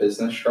that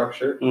business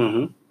structure.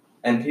 Mm-hmm.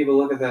 And people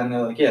look at that and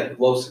they're like, yeah,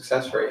 low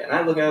success rate. And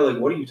I look at it like,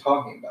 what are you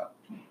talking about?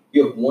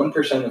 You have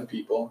 1% of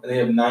people, and they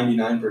have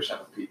 99%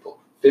 of people.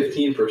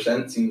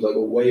 15% seems like a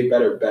way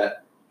better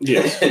bet,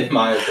 yes. in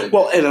my opinion.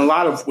 Well, and a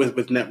lot of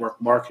with network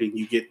marketing,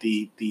 you get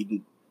the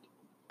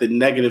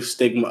negative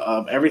stigma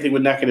of everything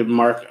with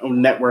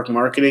network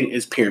marketing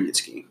is pyramid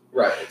scheme.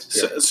 Right.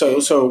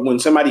 So when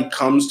somebody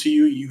comes to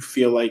you, you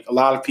feel like a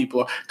lot of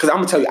people, because I'm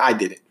gonna tell you, I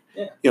did it.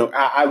 Yeah. You know,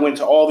 I went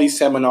to all these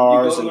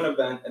seminars. You go to an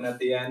event, and at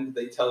the end,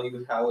 they tell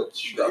you how it's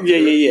structured.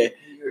 Yeah.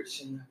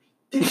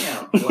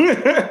 Damn,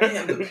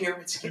 the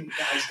pyramid scheme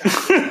guys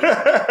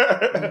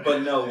got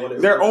But no,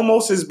 what they're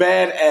almost as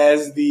bad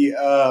as the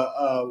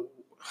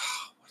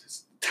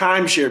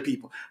timeshare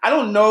people. I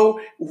don't know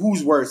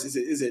who's worse.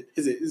 Is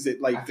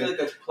it like I feel like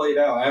that's played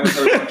out. I haven't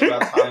heard much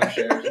about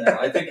timeshares now.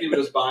 I think people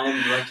just buy them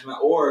and rent them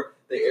out, or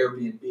they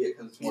Airbnb it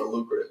because it's more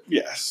lucrative.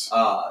 Yes.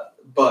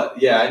 But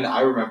yeah, and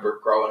I remember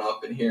growing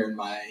up and hearing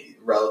my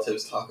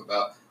relatives talk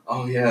about,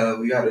 oh yeah,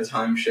 we got a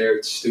timeshare.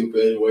 It's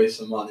stupid, waste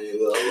of money.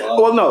 Blah,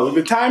 blah. Well, no,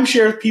 the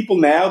timeshare people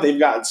now, they've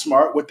gotten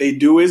smart. What they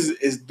do is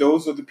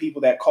those are the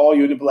people that call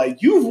you and they'll be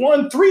like, you've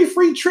won 3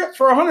 free trips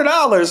for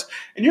 $100.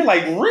 And you're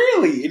like,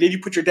 really? And then you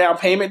put your down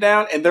payment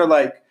down and they're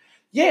like,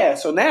 yeah.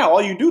 So now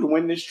all you do to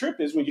win this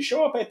trip is when you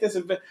show up at this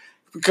event,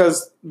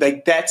 because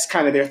that's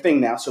kind of their thing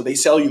now. So they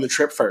sell you the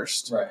trip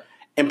first. Right.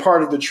 And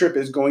part of the trip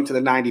is going to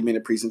the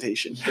 90-minute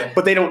presentation. Yeah.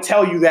 But they don't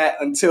tell you that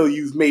until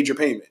you've made your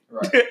payment.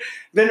 Right.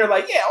 Then they're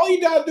like, yeah, all you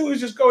got to do is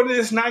just go to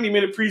this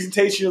 90-minute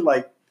presentation. You're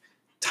like,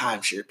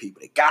 timeshare people,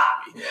 they got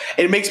me. Yeah.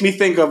 And it makes me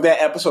think of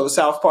that episode of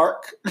South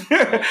Park with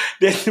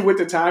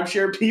the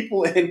timeshare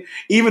people. And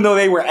even though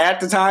they were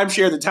at the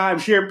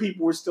timeshare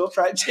people were still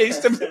trying to chase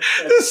them to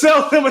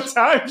sell them a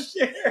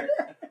timeshare.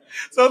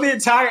 So the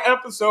entire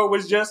episode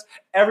was just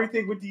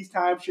everything with these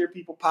timeshare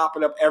people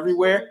popping up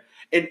everywhere.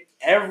 And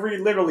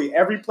literally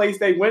every place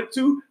they went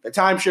to, the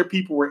timeshare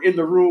people were in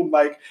the room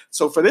like,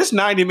 so for this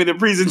 90-minute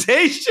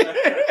presentation.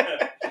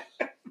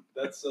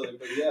 That's silly.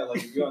 But yeah,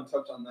 like if you want to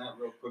touch on that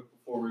real quick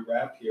before we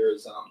wrap here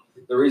is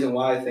the reason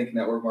why I think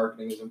network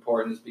marketing is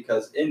important is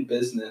because in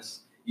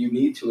business, you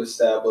need to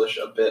establish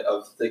a bit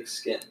of thick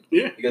skin.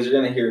 Yeah. Because you're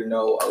going to hear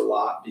no a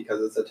lot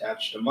because it's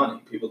attached to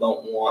money. People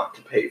don't want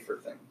to pay for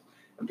things.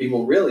 And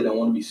people really don't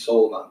want to be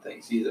sold on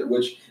things either,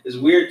 which is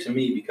weird to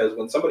me because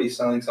when somebody's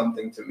selling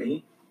something to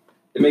me,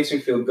 it makes me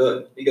feel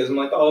good because I'm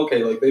like, oh,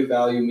 okay, like they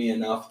value me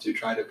enough to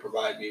try to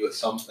provide me with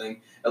something.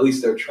 At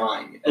least they're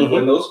trying. And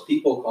when those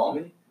people call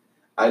me,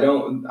 I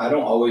don't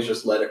always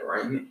just let it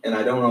ring, and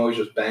I don't always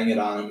just bang it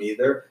on them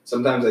either.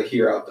 Sometimes I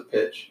hear out the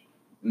pitch,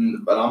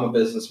 but I'm a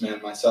businessman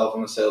myself.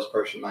 I'm a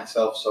salesperson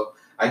myself, so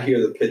I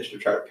hear the pitch to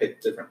try to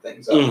pick different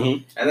things up.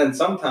 And then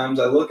sometimes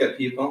I look at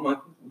people, I'm like,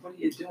 what are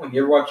you doing?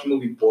 You ever watch the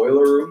movie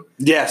Boiler Room?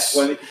 Yes.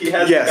 When he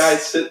has the guy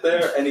sit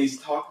there and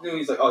he's talking to him,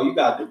 he's like, oh, you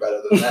got to do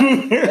better than that.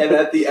 And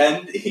at the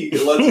end, he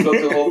lets go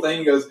through the whole thing.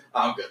 He goes,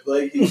 I'm good.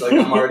 Like he's like,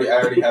 I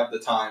already have the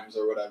times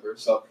or whatever.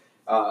 So,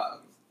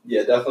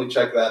 yeah, definitely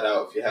check that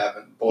out if you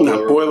haven't.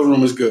 Boiler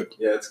Room is good.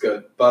 Yeah, it's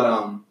good.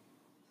 But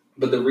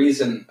the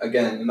reason,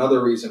 again,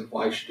 another reason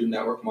why you should do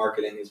network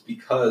marketing is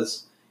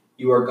because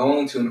you are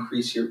going to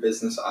increase your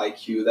business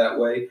IQ that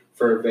way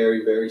for a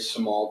very, very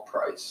small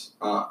price.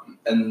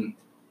 And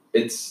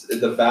it's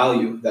the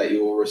value that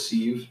you will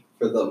receive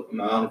for the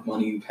amount of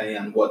money you pay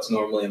on what's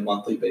normally a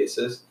monthly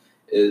basis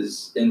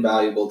is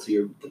invaluable to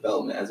your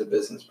development as a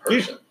business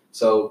person.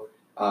 So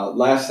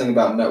last thing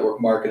about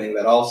network marketing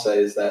that I'll say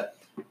is that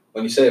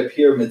when you say a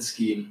pyramid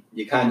scheme,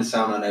 you kind of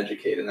sound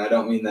uneducated. And I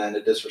don't mean that in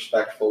a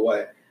disrespectful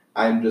way.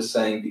 I'm just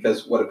saying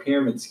because what a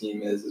pyramid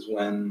scheme is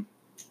when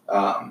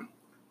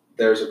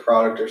there's a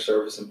product or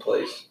service in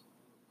place,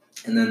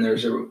 and then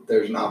there's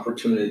an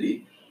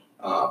opportunity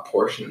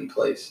portion in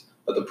place,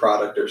 but the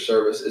product or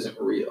service isn't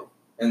real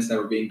and it's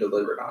never being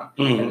delivered on.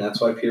 And that's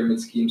why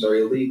pyramid schemes are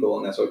illegal,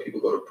 and that's why people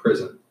go to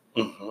prison.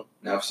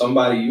 Now, if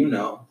somebody you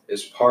know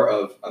is part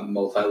of a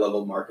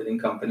multi-level marketing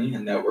company, a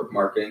network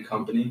marketing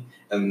company,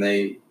 and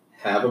they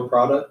have a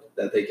product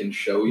that they can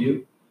show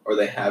you, or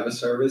they have a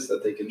service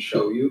that they can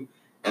show you,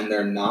 and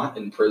they're not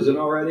in prison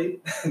already,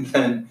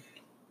 then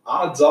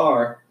odds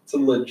are it's a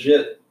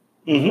legit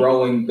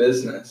growing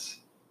business,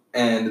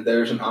 and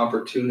there's an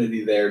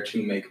opportunity there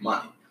to make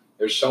money.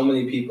 There's so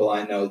many people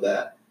I know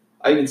that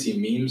I even see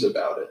memes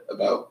about it,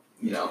 about,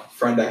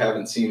 friend I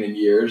haven't seen in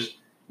years,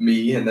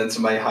 me, and then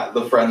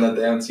the friend that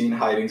they haven't seen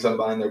hiding something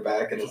behind their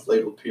back, and it's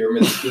labeled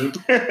pyramid scheme.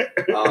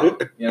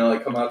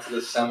 Like come out to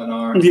this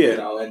seminar, and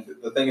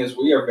the thing is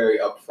we are very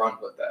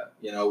upfront with that.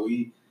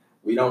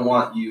 We don't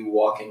want you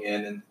walking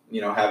in and,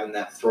 having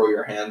that throw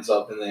your hands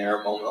up in the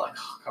air moment like,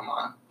 oh, come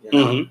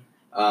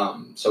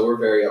on, so we're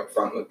very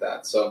upfront with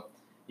that. So,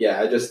 yeah,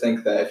 I just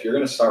think that if you're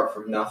going to start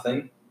from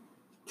nothing,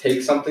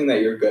 take something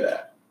that you're good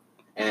at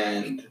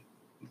and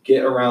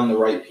get around the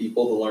right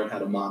people to learn how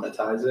to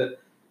monetize it,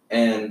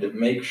 and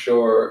make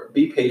sure,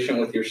 be patient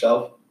with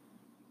yourself.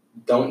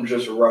 Don't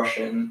just rush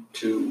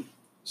into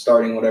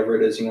starting whatever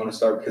it is you want to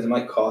start because it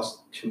might cost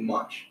too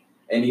much.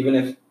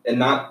 And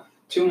not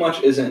too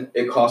much isn't,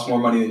 it costs more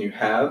money than you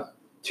have.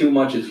 Too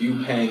much is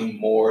you paying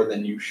more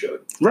than you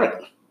should. Right.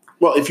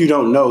 Well, if you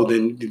don't know,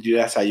 then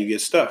that's how you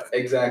get stuck.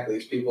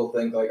 Exactly. People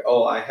think like,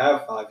 oh, I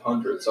have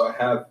 500, so I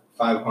have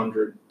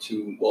 500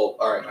 to, well,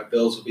 all right, my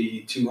bills will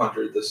be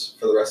 200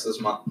 for the rest of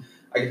this month.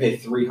 I can pay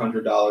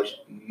 $300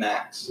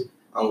 max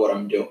on what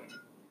I'm doing.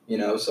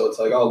 So it's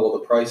like, oh, well,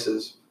 the price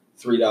is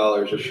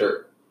 $3 a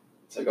shirt.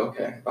 It's like,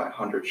 okay, I can buy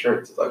 100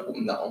 shirts. It's like, well,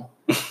 no.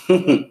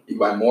 You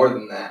buy more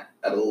than that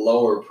at a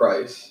lower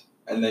price,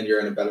 and then you're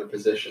in a better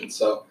position.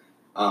 So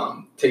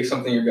take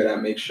something you're good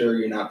at. Make sure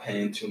you're not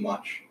paying too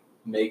much.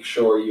 Make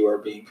sure you are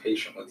being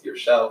patient with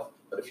yourself.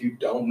 But if you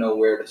don't know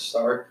where to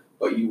start,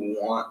 but you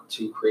want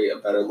to create a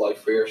better life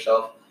for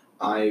yourself,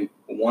 I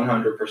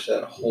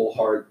 100%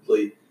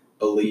 wholeheartedly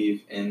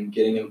believe in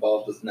getting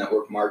involved with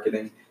network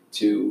marketing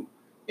to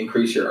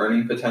increase your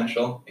earning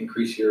potential,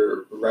 increase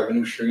your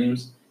revenue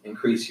streams,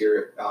 increase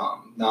your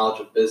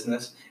knowledge of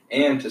business,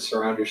 and to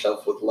surround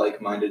yourself with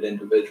like-minded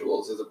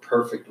individuals is a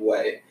perfect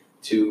way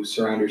to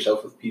surround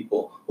yourself with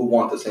people who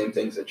want the same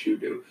things that you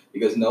do,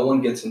 because no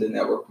one gets into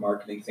network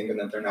marketing thinking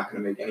that they're not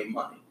going to make any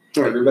money.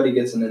 Right. Everybody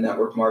gets into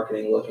network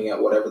marketing looking at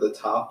whatever the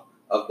top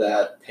of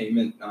that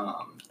payment.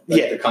 I'm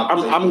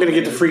going to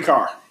get the free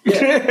car. Yeah,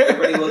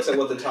 everybody looks at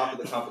what the top of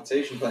the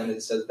compensation plan is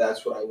and says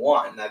that's what I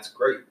want, and that's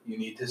great. You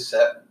need to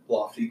set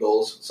lofty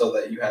goals so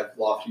that you have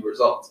lofty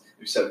results.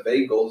 If you set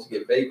vague goals, you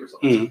get vague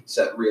results. Mm-hmm.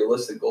 Set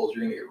realistic goals,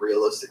 you're going to get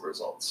realistic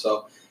results.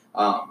 So,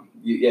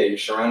 you're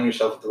surrounding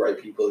yourself with the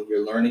right people.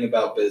 You're learning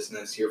about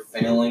business. You're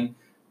failing.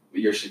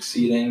 You're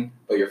succeeding.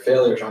 But your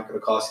failures aren't going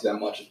to cost you that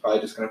much. It's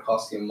probably just going to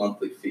cost you a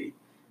monthly fee.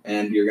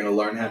 And you're going to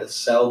learn how to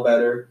sell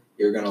better.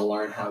 You're going to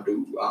learn how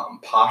to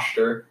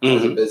posture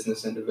as a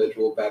business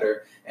individual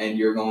better. And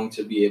you're going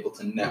to be able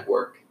to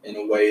network in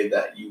a way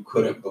that you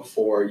couldn't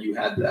before you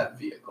had that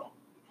vehicle.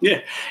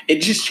 Yeah. It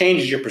just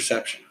changes your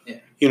perception.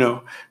 Yeah.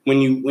 When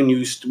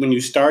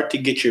you start to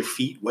get your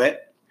feet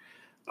wet,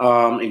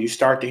 and you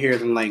start to hear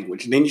the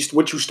language, and then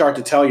what you start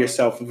to tell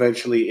yourself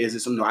eventually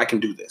is, no, I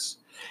can do this.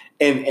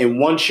 And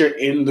once you're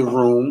in the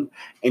room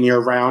and you're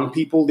around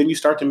people, then you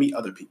start to meet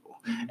other people.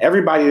 Mm-hmm.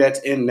 Everybody that's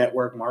in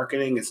network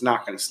marketing is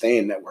not going to stay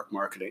in network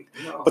marketing,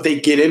 but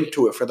they get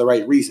into it for the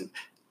right reason.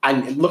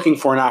 I'm looking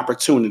for an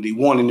opportunity,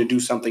 wanting to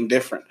do something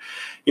different.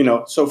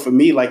 So for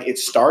me, like, it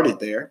started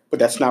there, but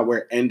that's not where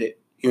it ended.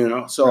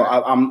 So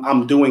right.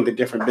 I'm doing the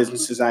different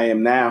businesses I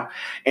am now,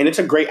 and it's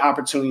a great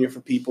opportunity for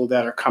people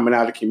that are coming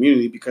out of the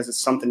community because it's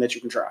something that you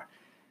can try.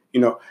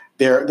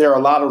 There are a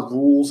lot of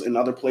rules in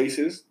other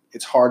places.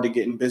 It's hard to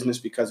get in business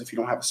because if you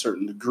don't have a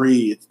certain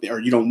degree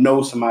or you don't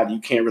know somebody, you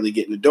can't really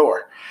get in the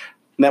door.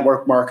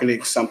 Network marketing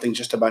is something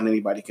just about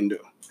anybody can do.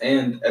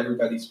 And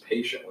everybody's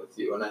patient with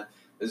you. And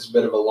this is a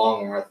bit of a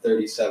long one. We're at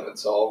 37,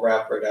 so I'll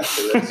wrap right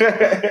after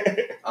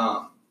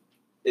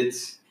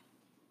this.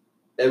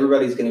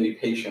 Everybody's going to be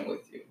patient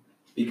with you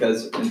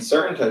because in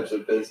certain types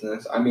of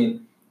business,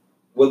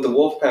 with the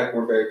Wolfpack,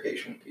 we're very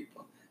patient with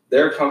people.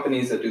 There are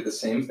companies that do the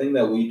same thing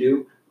that we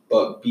do,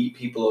 but beat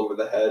people over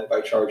the head by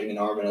charging an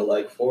arm and a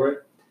leg for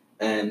it,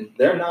 and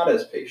they're not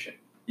as patient.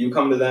 You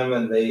come to them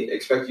and they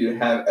expect you to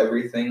have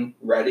everything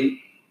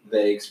ready.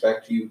 They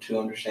expect you to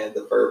understand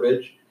the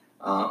verbiage.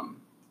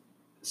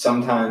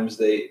 Sometimes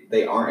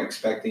they aren't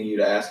expecting you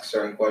to ask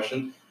certain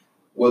questions.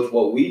 With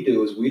what we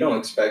do is we don't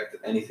expect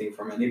anything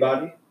from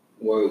anybody.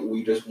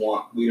 We just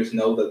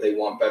know that they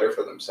want better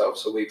for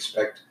themselves. So we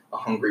expect a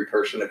hungry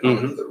person to come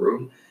into the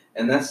room.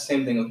 And that's the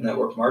same thing with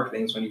network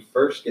marketing is when you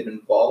first get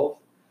involved,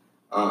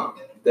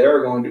 there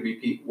are going to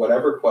be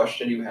whatever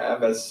question you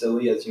have, as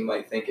silly as you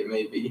might think it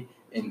may be,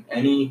 in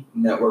any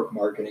network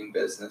marketing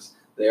business,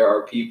 there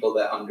are people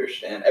that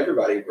understand,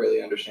 everybody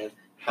really understands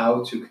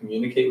how to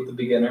communicate with the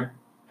beginner,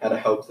 how to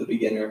help the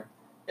beginner,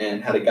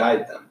 and how to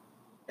guide them.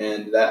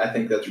 And I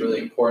think that's really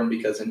important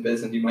because in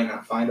business you might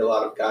not find a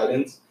lot of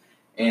guidance.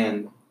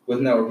 And with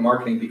network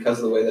marketing, because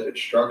of the way that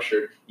it's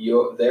structured,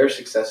 their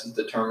success is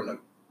determined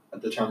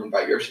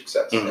by your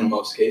success in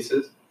most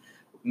cases.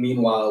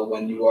 Meanwhile,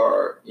 when you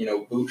are,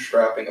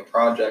 bootstrapping a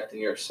project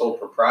and you're a sole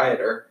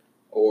proprietor,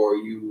 or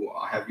you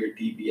have your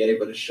DBA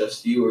but it's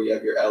just you, or you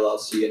have your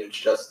LLC and it's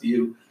just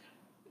you,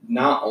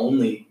 not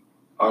only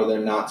are there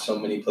not so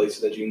many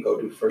places that you can go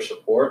to for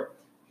support,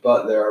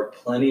 but there are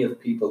plenty of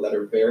people that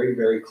are very,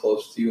 very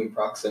close to you in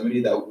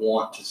proximity that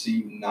want to see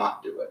you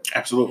not do it.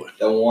 Absolutely.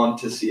 That want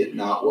to see it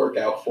not work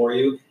out for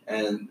you.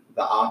 And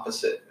the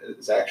opposite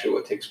is actually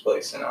what takes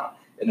place in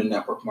a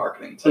network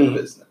marketing type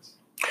business,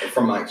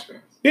 from my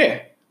experience.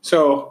 Yeah.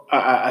 So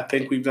I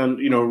think we've done,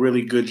 a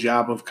really good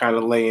job of kind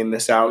of laying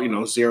this out,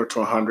 0 to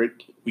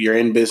 100. You're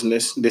in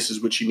business. This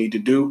is what you need to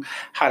do,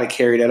 how to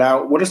carry that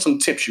out. What are some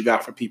tips you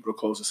got for people to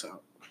close us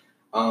out?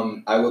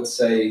 I would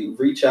say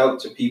reach out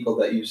to people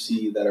that you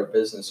see that are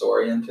business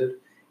oriented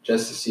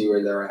just to see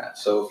where they're at.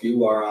 So if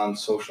you are on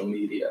social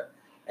media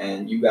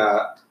and you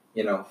got,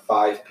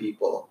 5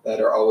 people that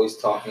are always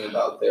talking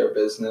about their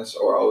business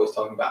or always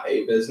talking about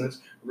a business,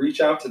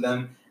 reach out to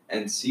them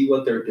and see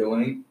what they're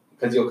doing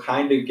because you'll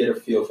kind of get a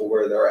feel for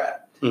where they're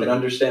at. And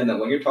understand that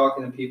when you're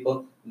talking to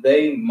people,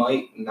 they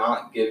might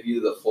not give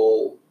you the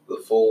full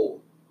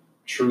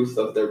truth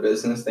of their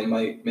business. They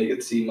might make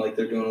it seem like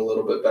they're doing a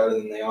little bit better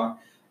than they are.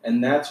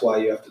 And that's why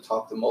you have to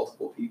talk to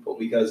multiple people,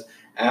 because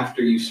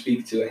after you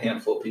speak to a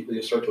handful of people,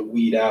 you start to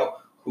weed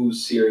out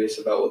who's serious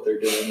about what they're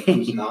doing and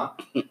who's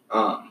not.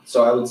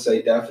 So I would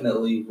say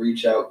definitely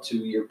reach out to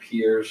your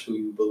peers who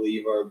you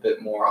believe are a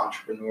bit more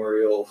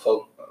entrepreneurial,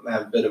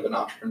 have a bit of an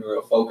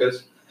entrepreneurial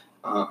focus.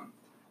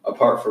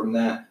 Apart from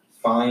that,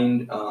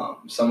 find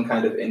some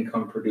kind of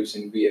income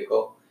producing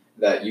vehicle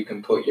that you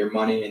can put your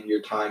money and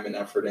your time and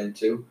effort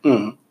into.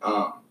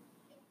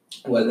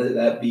 Whether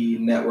that be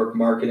network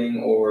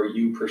marketing or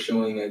you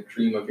pursuing a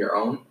dream of your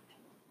own.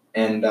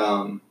 And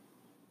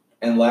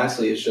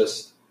lastly is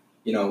just,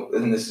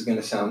 and this is going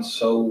to sound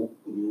so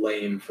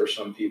lame for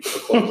some people to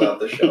close out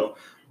the show,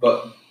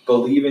 but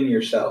believe in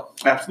yourself.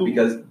 Absolutely.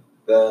 Because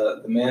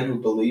the man who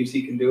believes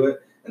he can do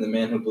it and the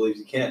man who believes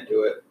he can't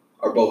do it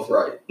are both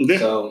right. Yeah.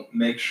 So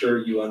make sure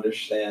you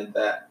understand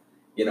that,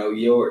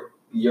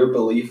 your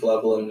belief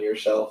level in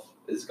yourself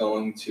is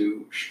going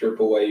to strip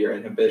away your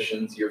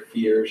inhibitions, your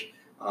fears,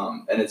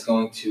 and it's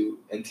going to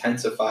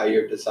intensify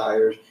your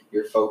desires,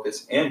 your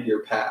focus, and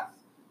your path.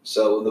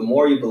 So the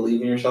more you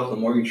believe in yourself, the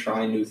more you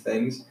try new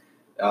things,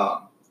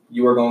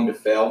 you are going to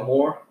fail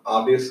more,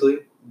 obviously,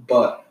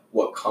 but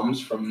what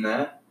comes from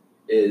that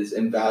is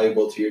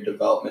invaluable to your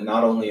development,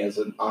 not only as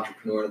an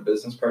entrepreneur and a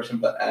business person,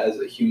 but as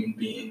a human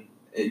being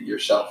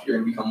yourself. You're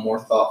going to become more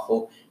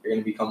thoughtful, you're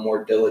going to become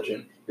more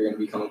diligent, you're going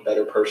to become a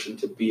better person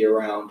to be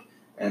around.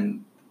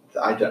 And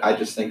I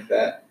just think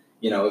that,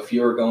 if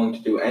you're going to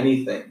do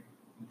anything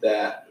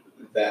that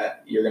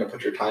you're going to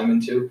put your time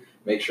into,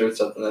 make sure it's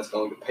something that's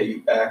going to pay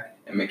you back,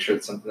 and make sure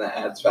it's something that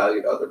adds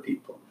value to other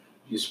people.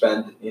 You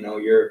spend,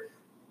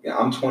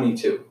 I'm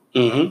 22.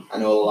 Mm-hmm. I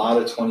know a lot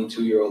of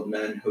 22-year-old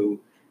men who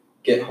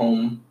get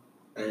home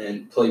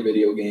and play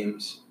video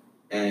games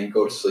and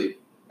go to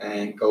sleep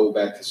and go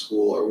back to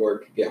school or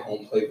work, get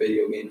home, play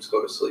video games,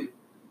 go to sleep.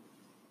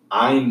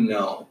 I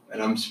know,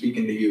 and I'm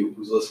speaking to you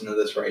who's listening to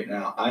this right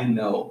now, I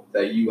know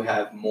that you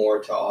have more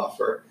to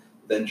offer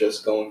than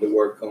just going to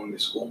work, going to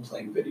school, and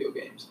playing video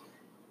games.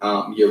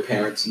 Your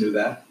parents knew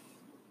that.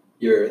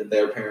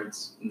 Their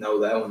parents know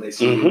that when they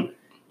see you.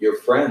 Your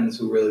friends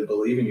who really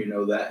believe in you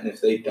know that, and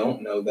if they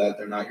don't know that,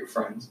 they're not your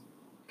friends.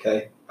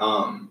 Okay?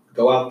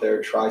 Go out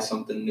there, try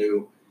something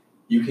new.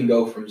 You can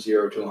go from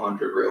 0 to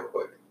 100 real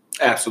quick.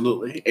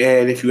 Absolutely.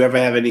 And if you ever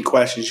have any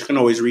questions, you can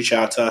always reach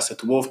out to us at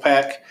the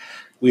Wolfpack.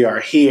 We are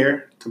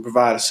here to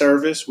provide a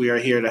service. We are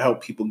here to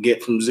help people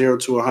get from 0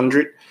 to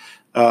 100.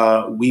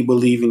 We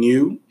believe in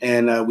you,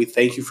 and we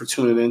thank you for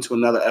tuning in to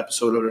another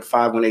episode of the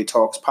 518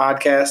 Talks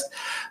podcast.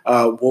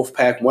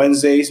 Wolfpack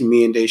Wednesdays,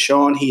 me and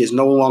Deshaun. He is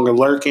no longer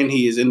lurking.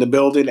 He is in the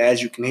building,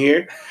 as you can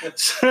hear.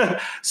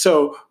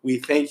 So we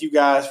thank you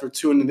guys for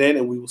tuning in,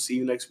 and we will see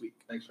you next week.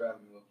 Thanks for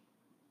having me, Will.